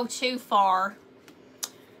to go too far.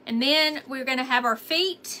 And then we're going to have our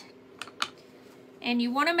feet. And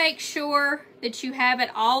you want to make sure that you have it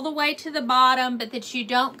all the way to the bottom, but that you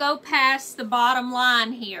don't go past the bottom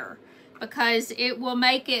line here, because it will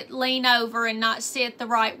make it lean over and not sit the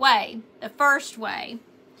right way, the first way.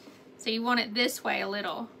 So you want it this way a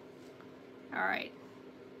little. All right,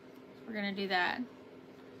 we're gonna do that.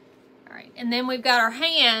 All right, and then we've got our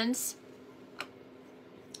hands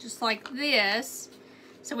just like this.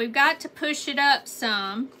 So we've got to push it up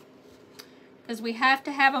some because we have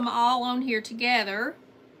to have them all on here together.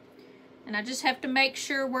 And I just have to make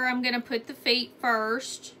sure where I'm gonna put the feet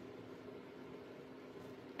first.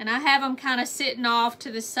 And I have them kind of sitting off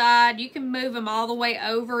to the side. You can move them all the way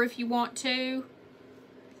over if you want to.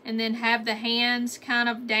 And then have the hands kind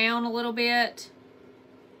of down a little bit.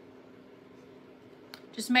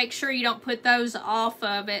 Just make sure you don't put those off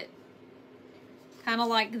of it. Kind of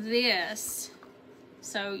like this.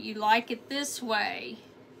 So you like it this way.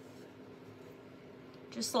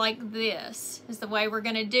 Just like this is the way we're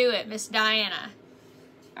going to do it, Miss Diana.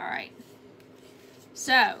 All right.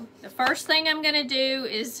 So the first thing I'm going to do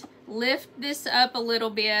is lift this up a little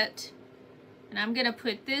bit. And I'm going to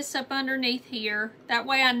put this up underneath here. That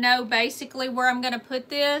way I know basically where I'm going to put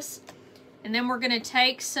this. And then we're going to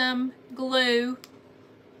take some glue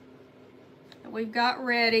that we've got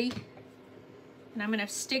ready. And I'm going to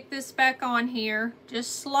stick this back on here,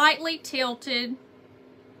 just slightly tilted.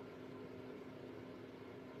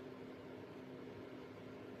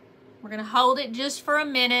 We're going to hold it just for a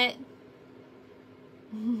minute.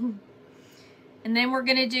 And then we're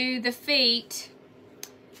going to do the feet.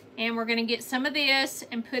 And we're going to get some of this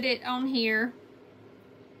and put it on here.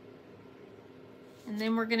 And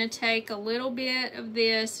then we're going to take a little bit of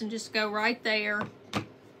this and just go right there.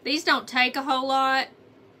 These don't take a whole lot.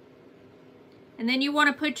 And then you want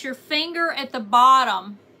to put your finger at the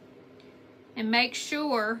bottom and make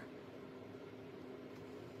sure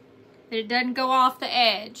that it doesn't go off the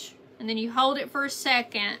edge. And then you hold it for a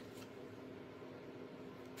second.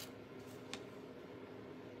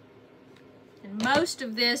 And most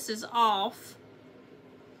of this is off.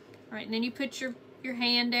 All right, and then you put your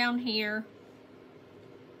hand down here.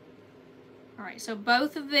 All right, so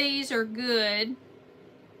both of these are good.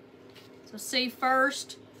 So see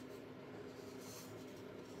first.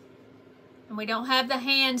 And we don't have the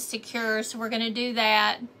hands secure, so we're going to do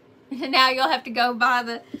that. And now you'll have to go buy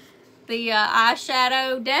the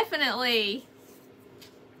eyeshadow. Definitely.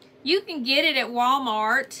 You can get it at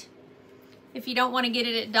Walmart if you don't want to get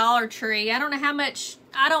it at Dollar Tree. I don't know how much.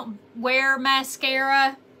 I don't wear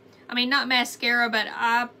mascara. I mean, not mascara, but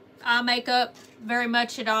eye makeup very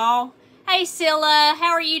much at all. Hey, Scylla.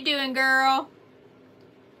 How are you doing, girl?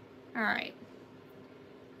 All right.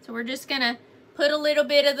 So we're just going to put a little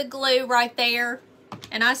bit of the glue right there.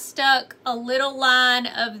 and I stuck a little line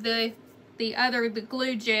of the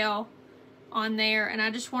glue gel on there, and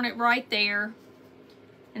I just want it right there.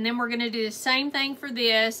 And then we're going to do the same thing for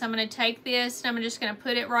this. I'm going to take this and I'm just going to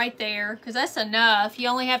put it right there because that's enough. You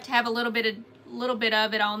only have to have a little bit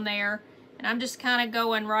of it on there. And I'm just kind of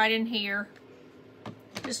going right in here.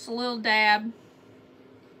 Just a little dab.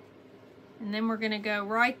 And then we're going to go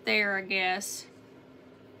right there, I guess.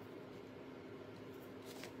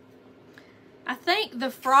 I think the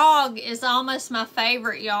frog is almost my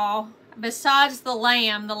favorite, y'all. Besides the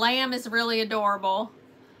lamb. The lamb is really adorable.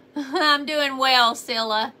 I'm doing well,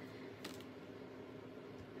 Scylla.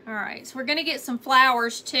 Alright, so we're going to get some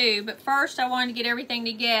flowers too, but first I wanted to get everything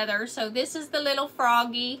together. So this is the little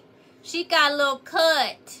froggy. She got a little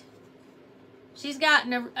cut. She's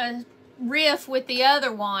gotten a riff with the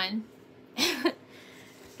other one.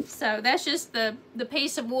 So that's just the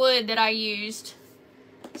piece of wood that I used.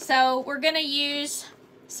 So we're going to use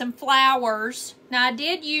some flowers. Now I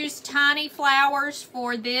did use tiny flowers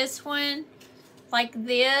for this one, like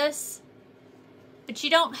this, but you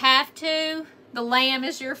don't have to. The lamb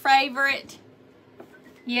is your favorite.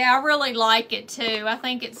 Yeah, I really like it too. I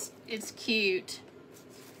think it's cute.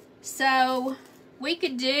 So we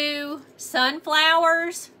could do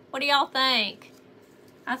sunflowers. What do y'all think?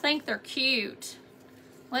 I think they're cute.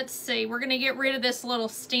 Let's see. We're gonna get rid of this little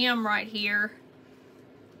stem right here.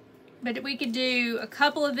 But we could do a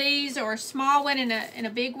couple of these, or a small one and a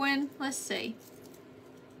big one. Let's see.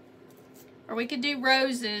 Or we could do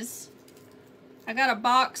roses. I got a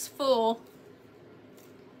box full.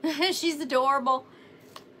 She's adorable.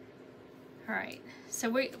 All right, so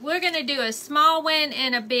we're gonna do a small one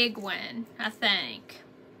and a big one, I think.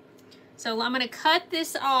 So I'm gonna cut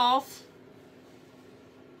this off.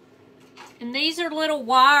 And these are little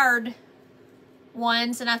wired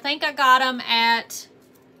ones, and I think I got them at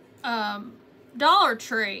Dollar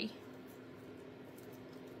Tree.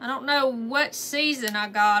 I don't know what season I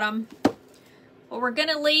got them. But we're going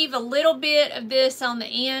to leave a little bit of this on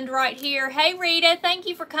the end right here. Hey, Rita, thank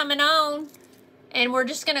you for coming on. And we're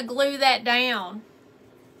just going to glue that down.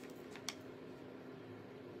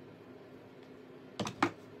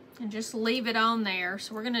 And just leave it on there.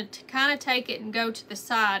 So we're going to kind of take it and go to the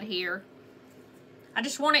side here. I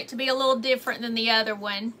just want it to be a little different than the other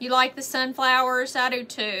one. You like the sunflowers? I do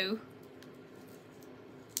too.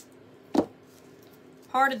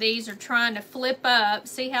 Part of these are trying to flip up.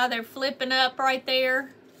 See how they're flipping up right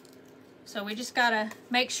there? So we just gotta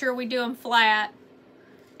make sure we do them flat.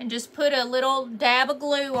 And just put a little dab of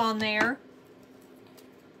glue on there.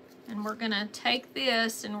 And we're gonna take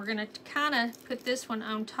this and we're gonna kind of put this one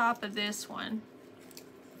on top of this one.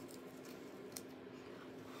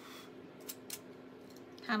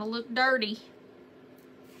 Kind of look dirty.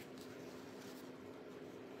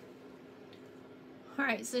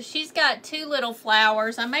 Alright, so she's got two little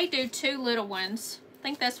flowers. I may do two little ones. I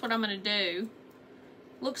think that's what I'm going to do.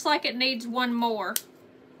 Looks like it needs one more.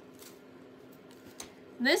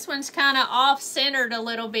 This one's kind of off-centered a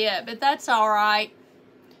little bit, but that's alright.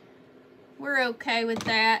 We're okay with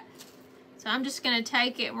that. So I'm just going to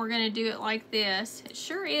take it and we're going to do it like this. It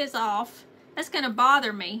sure is off. That's going to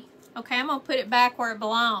bother me. Okay, I'm going to put it back where it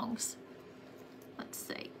belongs. Let's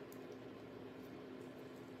see.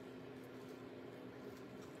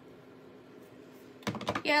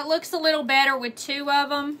 Yeah, it looks a little better with two of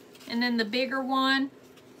them. And then the bigger one.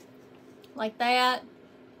 Like that.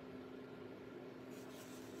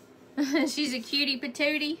 She's a cutie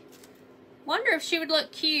patootie. Wonder if she would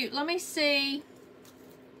look cute. Let me see.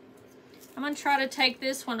 I'm going to try to take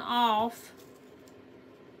this one off.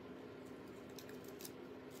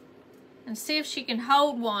 And see if she can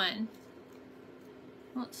hold one.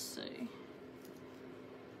 Let's see.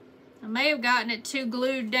 I may have gotten it too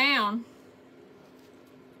glued down.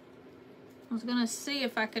 I was gonna see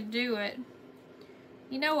if I could do it.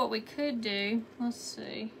 You know what we could do? Let's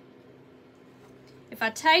see. If I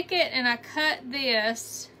take it and I cut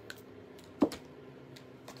this,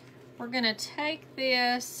 we're gonna take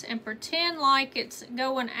this and pretend like it's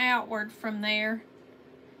going outward from there.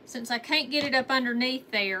 Since I can't get it up underneath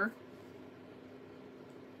there.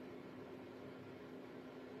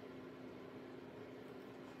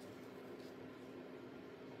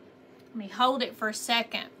 Let me hold it for a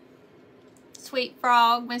second. Sweet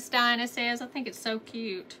frog, Miss Dinah says. I think it's so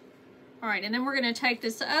cute. All right, and then we're going to take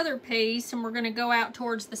this other piece and we're going to go out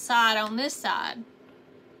towards the side on this side.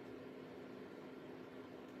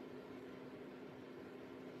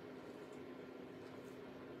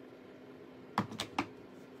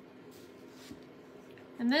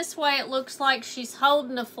 And this way it looks like she's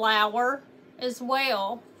holding a flower as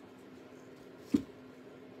well.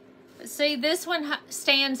 But see, this one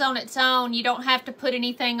stands on its own. You don't have to put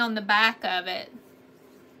anything on the back of it.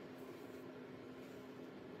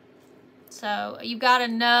 So you got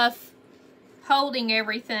enough holding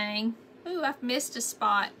everything. Ooh, I've missed a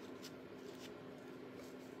spot.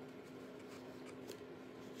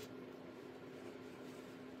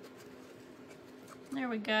 There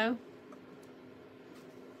we go.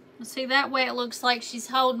 See, that way it looks like she's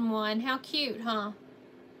holding one. How cute, huh?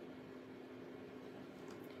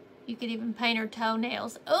 You could even paint her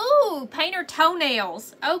toenails. Ooh, paint her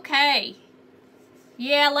toenails. Okay.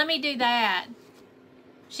 Yeah, let me do that.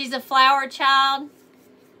 She's a flower child.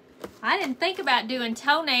 I didn't think about doing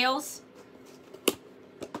toenails.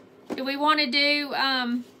 Do we want to do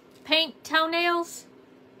pink toenails?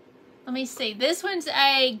 Let me see. This one's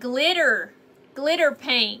a glitter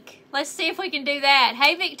pink. Let's see if we can do that.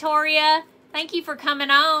 Hey, Victoria. Thank you for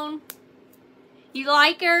coming on. You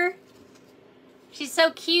like her? She's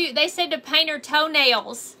so cute. They said to paint her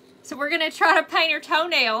toenails. So we're going to try to paint her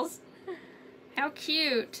toenails. How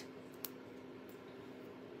cute.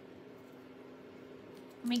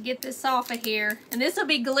 Let me get this off of here. And this will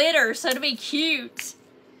be glitter, so it'll be cute.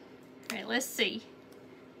 All right, let's see.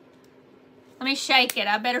 Let me shake it.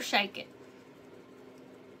 I better shake it.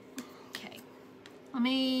 Okay.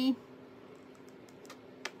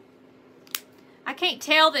 I can't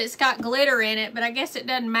tell that it's got glitter in it, but I guess it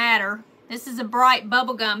doesn't matter. This is a bright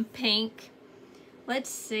bubblegum pink. Let's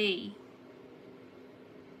see.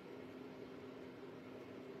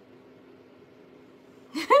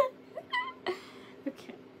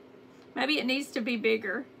 Okay. Maybe it needs to be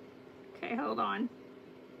bigger. Okay, hold on.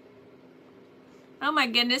 Oh my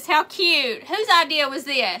goodness, how cute. Whose idea was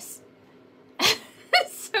this?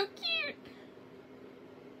 It's so cute.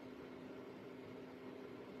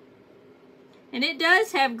 And it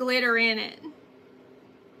does have glitter in it.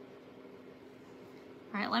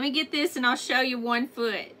 All right, let me get this and I'll show you one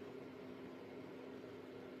foot.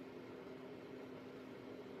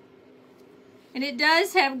 And it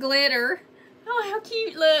does have glitter. Oh, how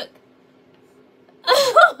cute, look.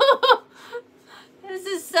 This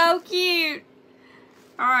is so cute.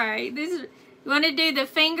 All right, you want to do the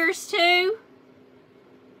fingers too?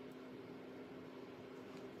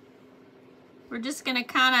 We're just going to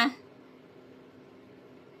kind of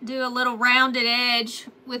do a little rounded edge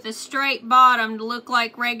with a straight bottom to look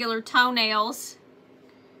like regular toenails.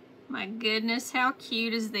 My goodness, how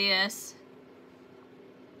cute is this?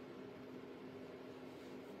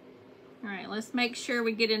 All right, let's make sure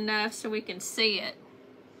we get enough so we can see it.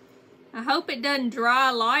 I hope it doesn't dry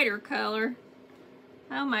lighter color.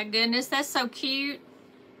 Oh my goodness, that's so cute.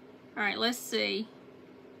 All right, let's see.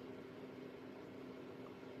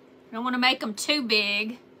 I don't want to make them too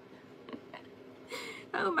big.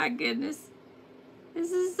 Oh my goodness.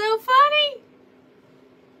 This is so funny.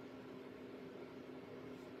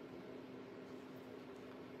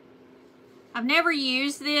 I've never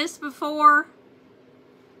used this before.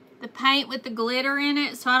 The paint with the glitter in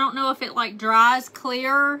it, so I don't know if it like dries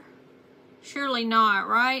clearer. Surely not,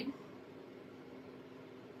 right?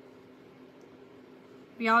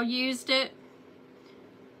 Have y'all used it?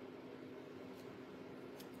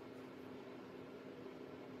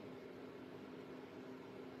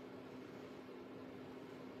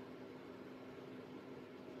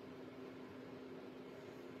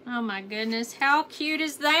 Oh my goodness, how cute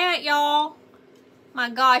is that, y'all? My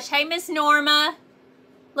gosh, hey Miss Norma.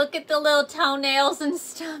 Look at the little toenails and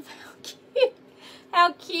stuff. How cute.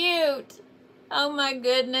 How cute. Oh my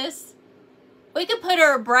goodness. We could put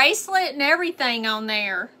her a bracelet and everything on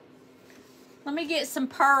there. Let me get some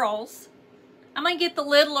pearls. I'm going to get the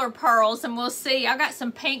littler pearls and we'll see. I got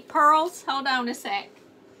some pink pearls. Hold on a sec.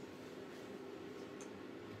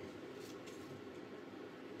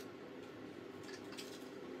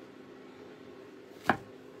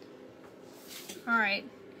 All right.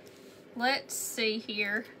 Let's see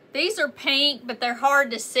here. These are pink, but they're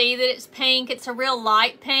hard to see that it's pink. It's a real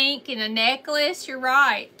light pink in a necklace. You're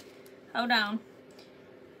right. Hold on.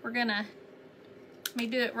 We're gonna, let me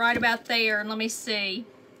do it right about there and let me see.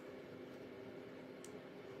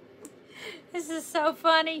 This is so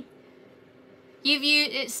funny.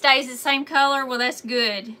 It stays the same color? Well, that's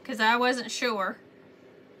good, because I wasn't sure.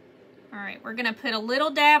 All right, we're gonna put a little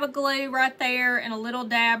dab of glue right there and a little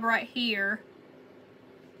dab right here.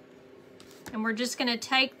 And we're just gonna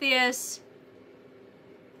take this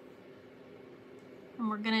and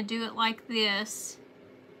we're gonna do it like this.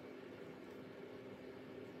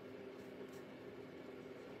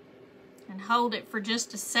 And hold it for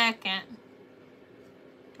just a second.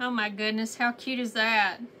 Oh my goodness, how cute is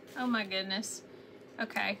that? Oh my goodness.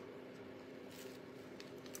 Okay.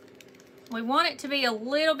 We want it to be a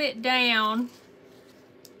little bit down,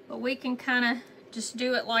 but we can kind of just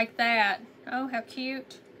do it like that. Oh, how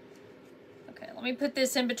cute. Okay, let me put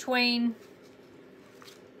this in between.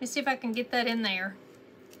 Let's see if I can get that in there.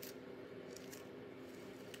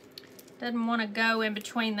 Doesn't want to go in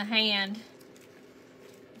between the hand.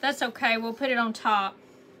 That's okay, we'll put it on top.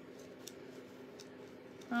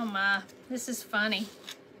 Oh my, this is funny.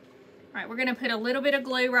 All right, we're gonna put a little bit of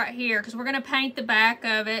glue right here because we're gonna paint the back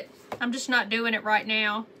of it. I'm just not doing it right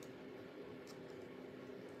now.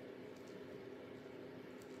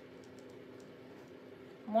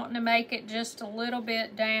 I'm wanting to make it just a little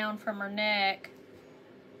bit down from her neck.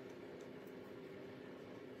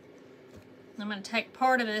 I'm gonna take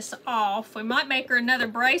part of this off. We might make her another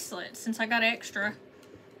bracelet since I got extra.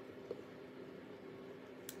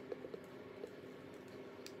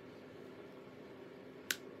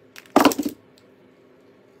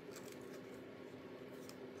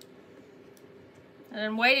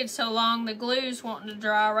 And waited so long, the glue's wanting to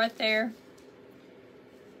dry right there.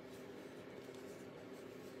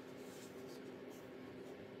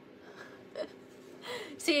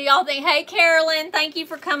 See, y'all think, hey Carolyn, thank you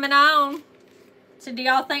for coming on. So do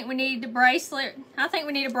y'all think we need the bracelet? I think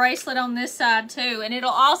we need a bracelet on this side too. And it'll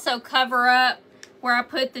also cover up where I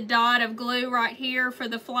put the dot of glue right here for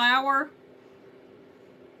the flower.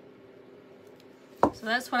 So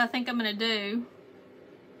that's what I think I'm gonna do.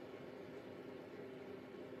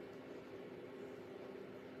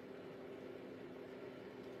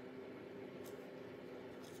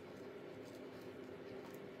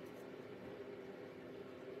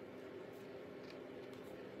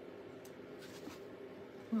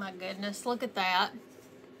 My goodness, look at that.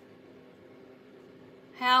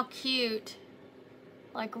 How cute.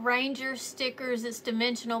 Like Ranger stickers, it's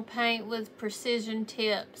dimensional paint with precision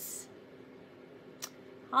tips.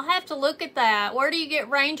 I'll have to look at that. Where do you get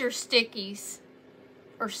Ranger stickies?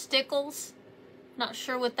 Or stickles? Not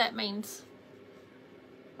sure what that means.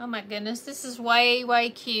 Oh my goodness, this is way, way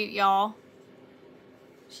cute, y'all.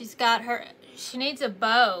 She's got her, she needs a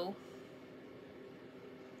bow.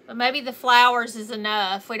 But maybe the flowers is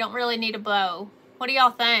enough. We don't really need a bow. What do y'all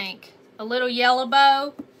think? A little yellow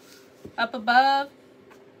bow up above?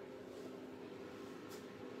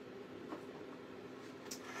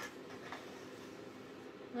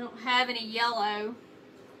 I don't have any yellow.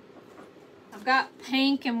 I've got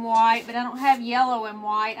pink and white, but I don't have yellow and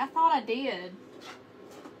white. I thought I did.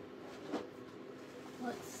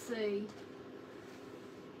 Let's see.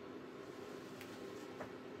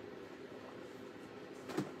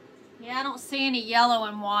 Yeah, I don't see any yellow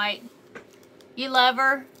and white. You love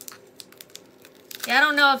her? Yeah, I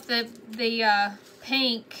don't know if the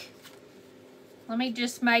pink. Let me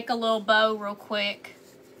just make a little bow real quick.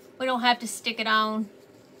 We don't have to stick it on.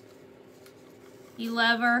 You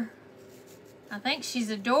love her? I think she's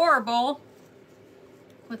adorable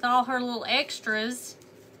with all her little extras.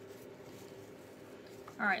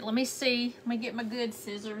 All right, let me see. Let me get my good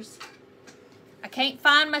scissors. I can't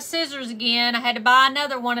find my scissors again. I had to buy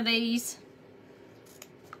another one of these.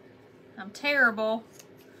 I'm terrible.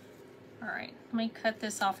 All right, let me cut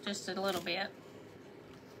this off just a little bit.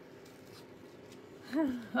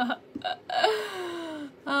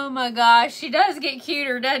 Oh my gosh, she does get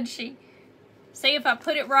cuter, doesn't she? See if I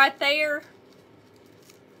put it right there.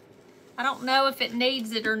 I don't know if it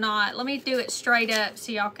needs it or not. Let me do it straight up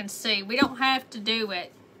so y'all can see. We don't have to do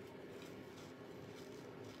it.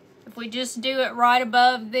 If we just do it right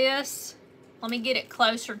above this, let me get it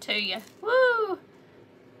closer to you. Woo!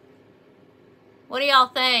 What do y'all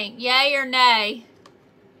think? Yay or nay?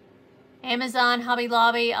 Amazon, Hobby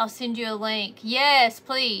Lobby, I'll send you a link. Yes,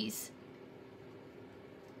 please.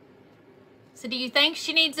 So do you think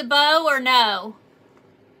she needs a bow or no?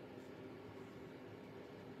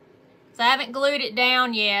 So I haven't glued it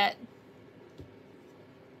down yet.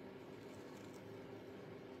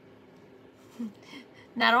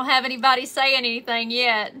 And I don't have anybody saying anything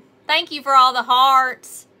yet. Thank you for all the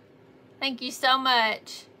hearts. Thank you so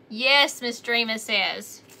much. Yes, Miss Dreama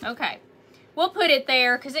says. Okay. We'll put it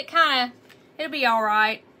there because it'll be all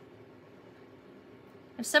right.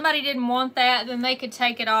 If somebody didn't want that, then they could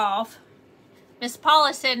take it off. Miss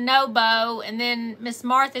Paula said no bow, and then Miss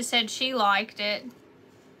Martha said she liked it.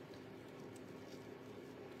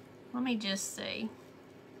 Let me just see.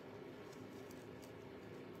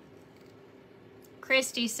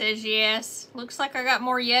 Christy says yes. Looks like I got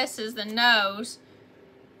more yeses than nos.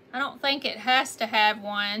 I don't think it has to have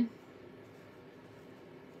one.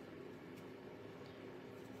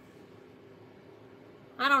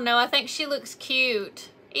 I don't know. I think she looks cute.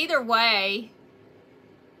 Either way.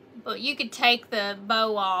 But you could take the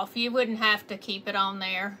bow off. You wouldn't have to keep it on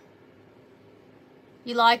there.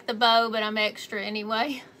 You like the bow, but I'm extra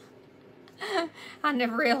anyway. I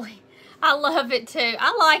never really. I love it too.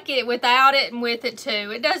 I like it without it and with it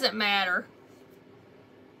too. It doesn't matter.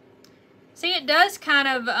 See, it does kind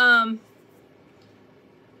of,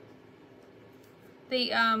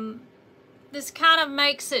 this kind of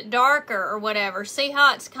makes it darker or whatever. See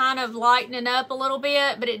how it's kind of lightening up a little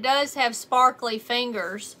bit, but it does have sparkly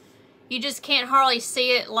fingers. You just can't hardly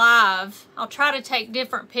see it live. I'll try to take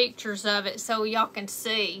different pictures of it so y'all can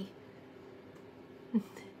see.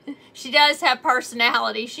 She does have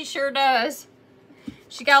personality. She sure does.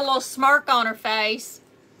 She got a little smirk on her face.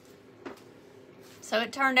 So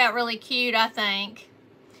it turned out really cute, I think.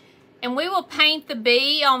 And we will paint the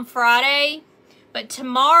bee on Friday. But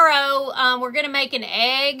tomorrow, we're going to make an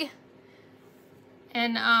egg.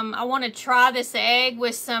 And I want to try this egg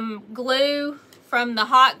with some glue from the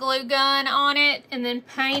hot glue gun on it. And then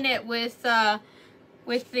paint it with the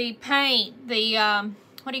paint. The,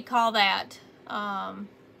 what do you call that?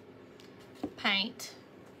 Paint.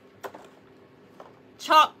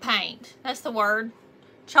 Chalk paint. That's the word.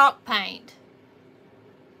 Chalk paint.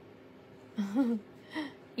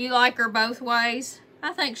 You like her both ways?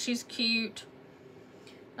 I think she's cute.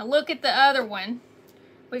 Now look at the other one.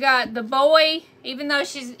 We got the boy, even though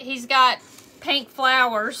he's got pink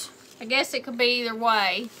flowers. I guess it could be either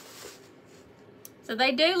way. So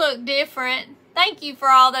they do look different. Thank you for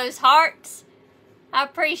all those hearts. I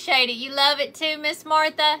appreciate it. You love it too, Miss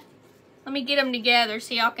Martha? Let me get them together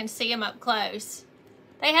so y'all can see them up close.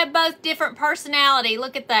 They have both different personality.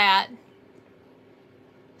 Look at that.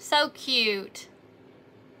 So cute.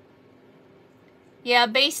 Yeah,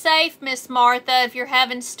 be safe, Miss Martha, if you're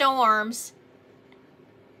having storms.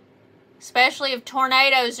 Especially if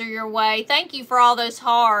tornadoes are your way. Thank you for all those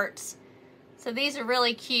hearts. So these are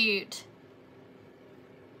really cute.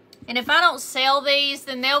 And if I don't sell these,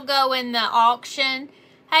 then they'll go in the auction.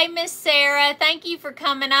 Hey, Miss Sarah, thank you for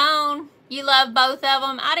coming on. You love both of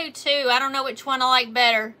them. I do too. I don't know which one I like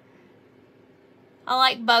better. I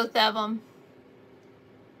like both of them.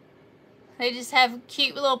 They just have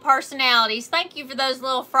cute little personalities. Thank you for those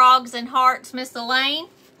little frogs and hearts, Miss Elaine.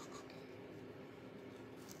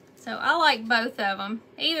 So I like both of them.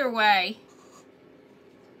 Either way.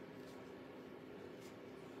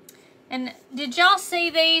 And did y'all see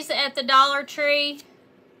these at the Dollar Tree?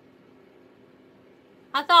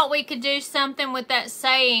 I thought we could do something with that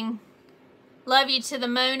saying, love you to the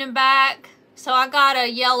moon and back. So I got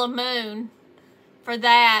a yellow moon for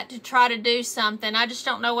that to try to do something. I just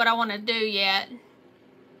don't know what I want to do yet.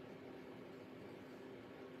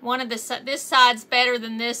 This side's better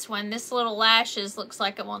than this one. This little lashes looks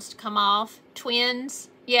like it wants to come off. Twins.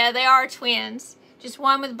 Yeah, they are twins. Just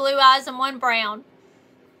one with blue eyes and one brown.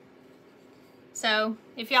 So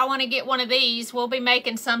if y'all want to get one of these, we'll be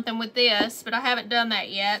making something with this, but I haven't done that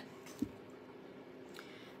yet.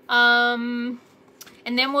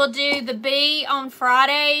 And then we'll do the bee on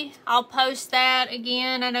Friday. I'll post that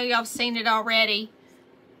again. I know y'all have seen it already.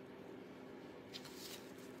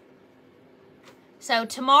 So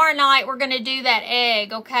tomorrow night we're going to do that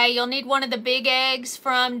egg, okay? You'll need one of the big eggs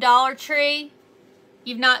from Dollar Tree.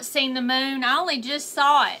 You've not seen the moon. I only just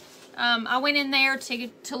saw it. I went in there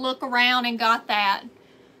to look around and got that.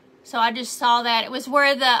 So I just saw that. It was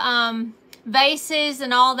where the vases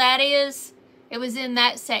and all that is. It was in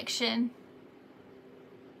that section.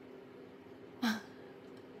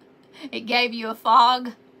 It gave you a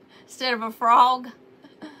fog instead of a frog.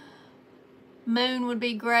 Moon would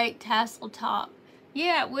be great, tassel top.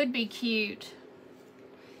 Yeah, it would be cute.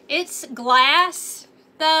 It's glass,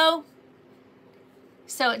 though,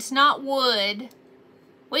 so it's not wood.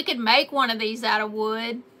 We could make one of these out of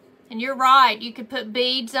wood. And you're right, you could put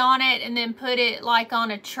beads on it and then put it like on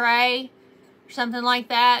a tray or something like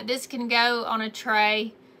that. This can go on a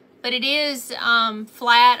tray, but it is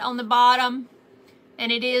flat on the bottom.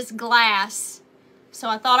 And it is glass. So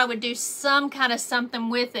I thought I would do some kind of something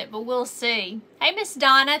with it, but we'll see. Hey, Miss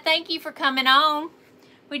Donna, thank you for coming on.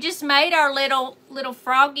 We just made our little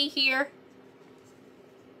froggy here.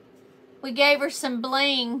 We gave her some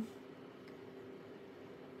bling.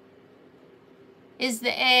 Is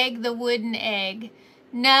the egg the wooden egg?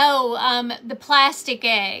 No, the plastic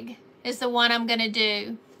egg is the one I'm gonna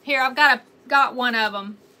do. Here, I've got one of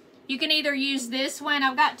them. You can either use this one.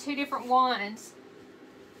 I've got two different ones.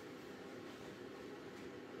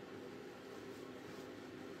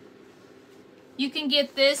 You can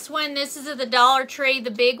get this one. This is at the Dollar Tree, the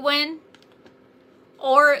big one.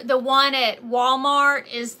 Or the one at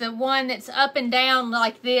Walmart is the one that's up and down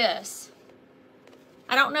like this.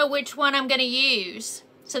 I don't know which one I'm going to use.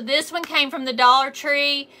 So this one came from the Dollar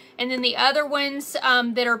Tree. And then the other ones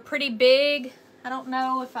that are pretty big, I don't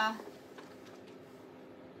know if I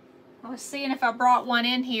was seeing if I brought one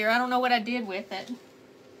in here. I don't know what I did with it.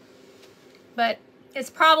 But it's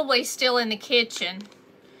probably still in the kitchen.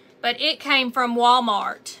 But it came from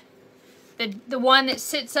Walmart. The one that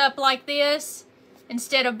sits up like this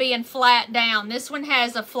instead of being flat down. This one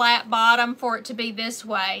has a flat bottom for it to be this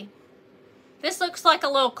way. This looks like a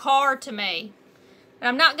little car to me. But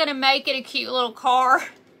I'm not going to make it a cute little car.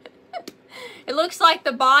 It looks like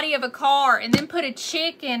the body of a car and then put a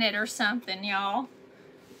chick in it or something, y'all.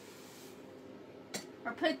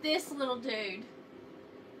 Or put this little dude.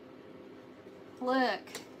 Look.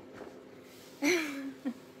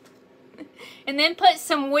 And then put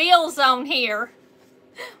some wheels on here.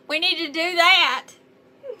 We need to do that.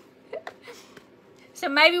 So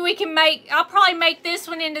maybe we can I'll probably make this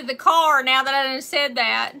one into the car now that I done said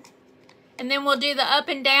that. And then we'll do the up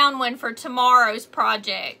and down one for tomorrow's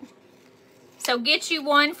project. So get you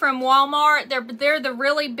one from Walmart. They're the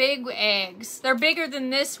really big eggs. They're bigger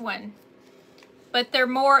than this one. But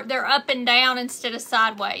they're up and down instead of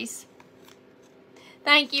sideways.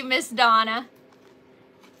 Thank you, Miss Donna.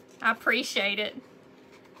 I appreciate it.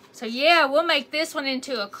 So yeah, we'll make this one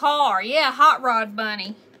into a car. Yeah, Hot Rod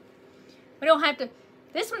Bunny. We don't have to.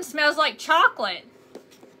 This one smells like chocolate.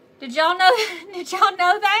 Did y'all know? Did y'all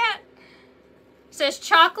know that? It says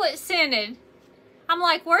chocolate scented. I'm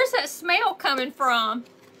like, where's that smell coming from?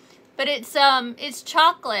 But it's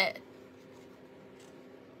chocolate.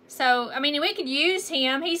 So I mean, we could use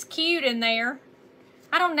him. He's cute in there.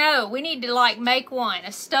 I don't know. We need to like make one,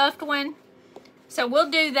 a stuffed one. So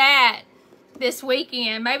we'll do that this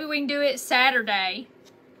weekend. Maybe we can do it Saturday.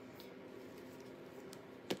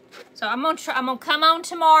 So I'm gonna come on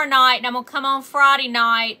tomorrow night, and I'm gonna come on Friday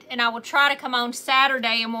night, and I will try to come on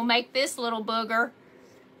Saturday, and we'll make this little booger.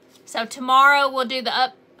 So tomorrow we'll do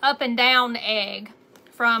the up and down egg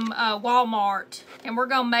from Walmart, and we're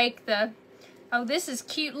gonna make the. Oh, this is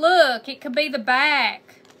cute. Look, it could be the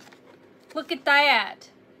back. Look at that.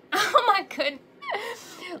 Oh my goodness.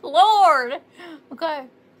 Lord. Okay.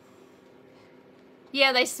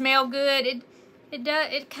 Yeah, they smell good.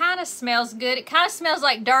 It kind of smells good. It kind of smells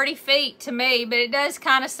like dirty feet to me, but it does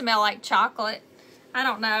kind of smell like chocolate. I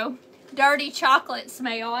don't know. Dirty chocolate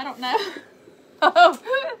smell. I don't know. Oh.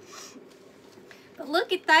 But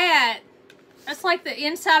look at that. That's like the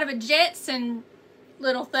inside of a Jetson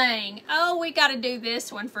little thing. Oh, we got to do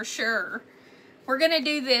this one for sure. We're going to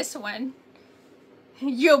do this one.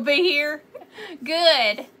 You'll be here?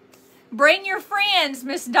 Good. Bring your friends,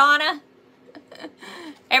 Miss Donna.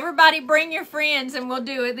 Everybody bring your friends and we'll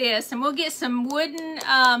do this. And we'll get some wooden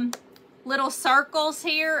little circles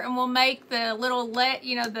here and we'll make the little,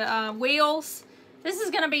 the wheels. This is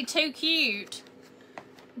going to be too cute.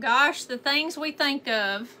 Gosh, the things we think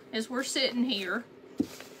of as we're sitting here.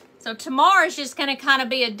 So tomorrow's just going to kind of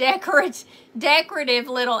be a decorative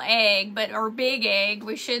little egg, or big egg,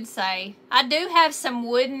 we should say. I do have some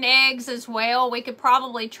wooden eggs as well. We could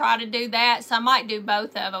probably try to do that, so I might do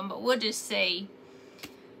both of them, but we'll just see.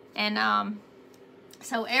 And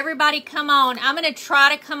so everybody come on. I'm going to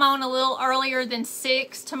try to come on a little earlier than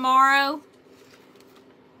 6 tomorrow.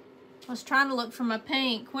 I was trying to look for my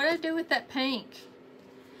pink. What did I do with that pink?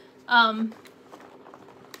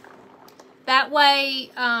 That way,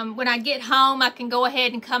 when I get home, I can go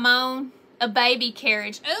ahead and come on. A baby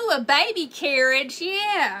carriage. Ooh, a baby carriage,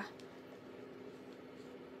 yeah.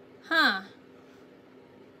 Huh.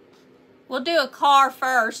 We'll do a car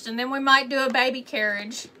first, and then we might do a baby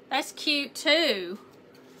carriage. That's cute, too.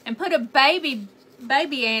 And put a baby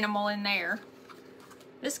animal in there.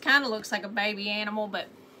 This kind of looks like a baby animal, but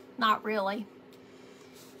not really.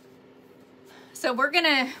 So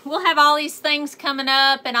we'll have all these things coming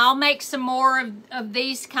up, and I'll make some more of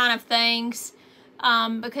these kind of things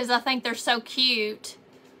because I think they're so cute.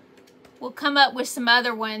 We'll come up with some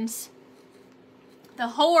other ones. The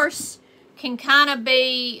horse can kind of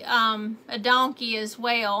be a donkey as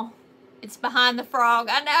well. It's behind the frog.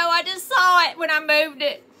 I know, I just saw it when I moved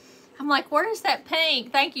it. I'm like, where is that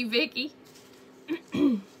pink? Thank you, Vicky.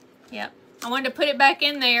 Yep, I wanted to put it back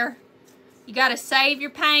in there. You got to save your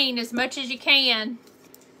paint as much as you can.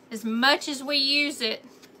 As much as we use it.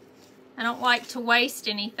 I don't like to waste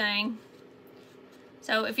anything.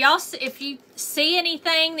 So if you see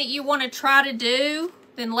anything that you want to try to do,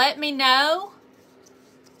 then let me know.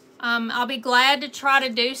 I'll be glad to try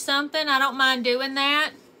to do something. I don't mind doing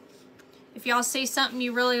that. If y'all see something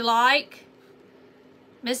you really like.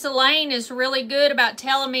 Miss Elaine is really good about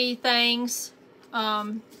telling me things.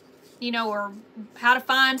 Or how to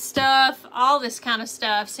find stuff, all this kind of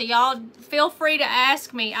stuff. So y'all feel free to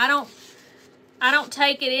ask me. I don't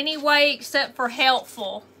take it any way except for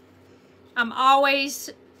helpful. I'm always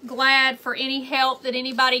glad for any help that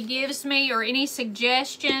anybody gives me or any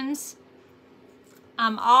suggestions.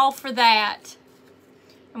 I'm all for that.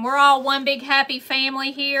 And we're all one big happy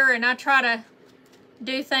family here, and I try to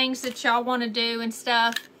do things that y'all want to do and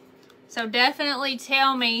stuff. So definitely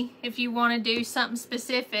tell me if you want to do something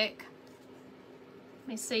specific. Let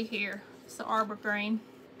me see here. It's the Arbor Green.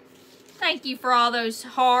 Thank you for all those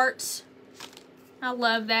hearts. I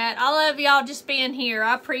love that. I love y'all just being here.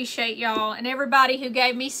 I appreciate y'all and everybody who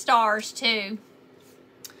gave me stars too.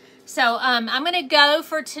 So I'm going to go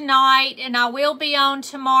for tonight, and I will be on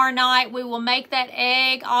tomorrow night. We will make that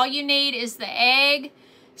egg. All you need is the egg,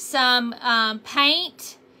 some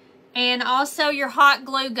paint, and also your hot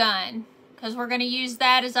glue gun, because we're going to use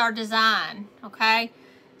that as our design, okay?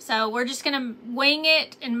 So we're just going to wing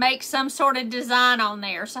it and make some sort of design on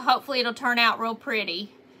there. So hopefully it'll turn out real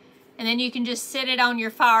pretty. And then you can just sit it on your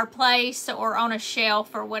fireplace or on a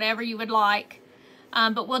shelf or whatever you would like.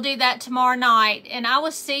 But we'll do that tomorrow night. And I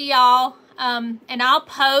will see y'all. And I'll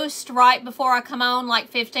post right before I come on, like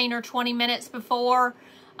 15 or 20 minutes before.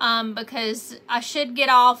 Because I should get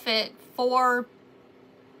off at 4:30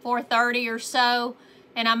 or so.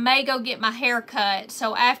 And I may go get my hair cut.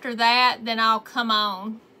 So after that, then I'll come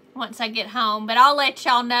on once I get home. But I'll let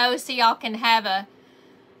y'all know so y'all can have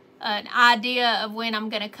an idea of when I'm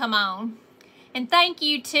going to come on. And thank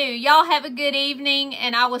you too. Y'all have a good evening,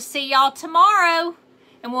 and I will see y'all tomorrow,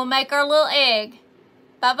 and we'll make our little egg.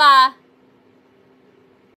 Bye-bye.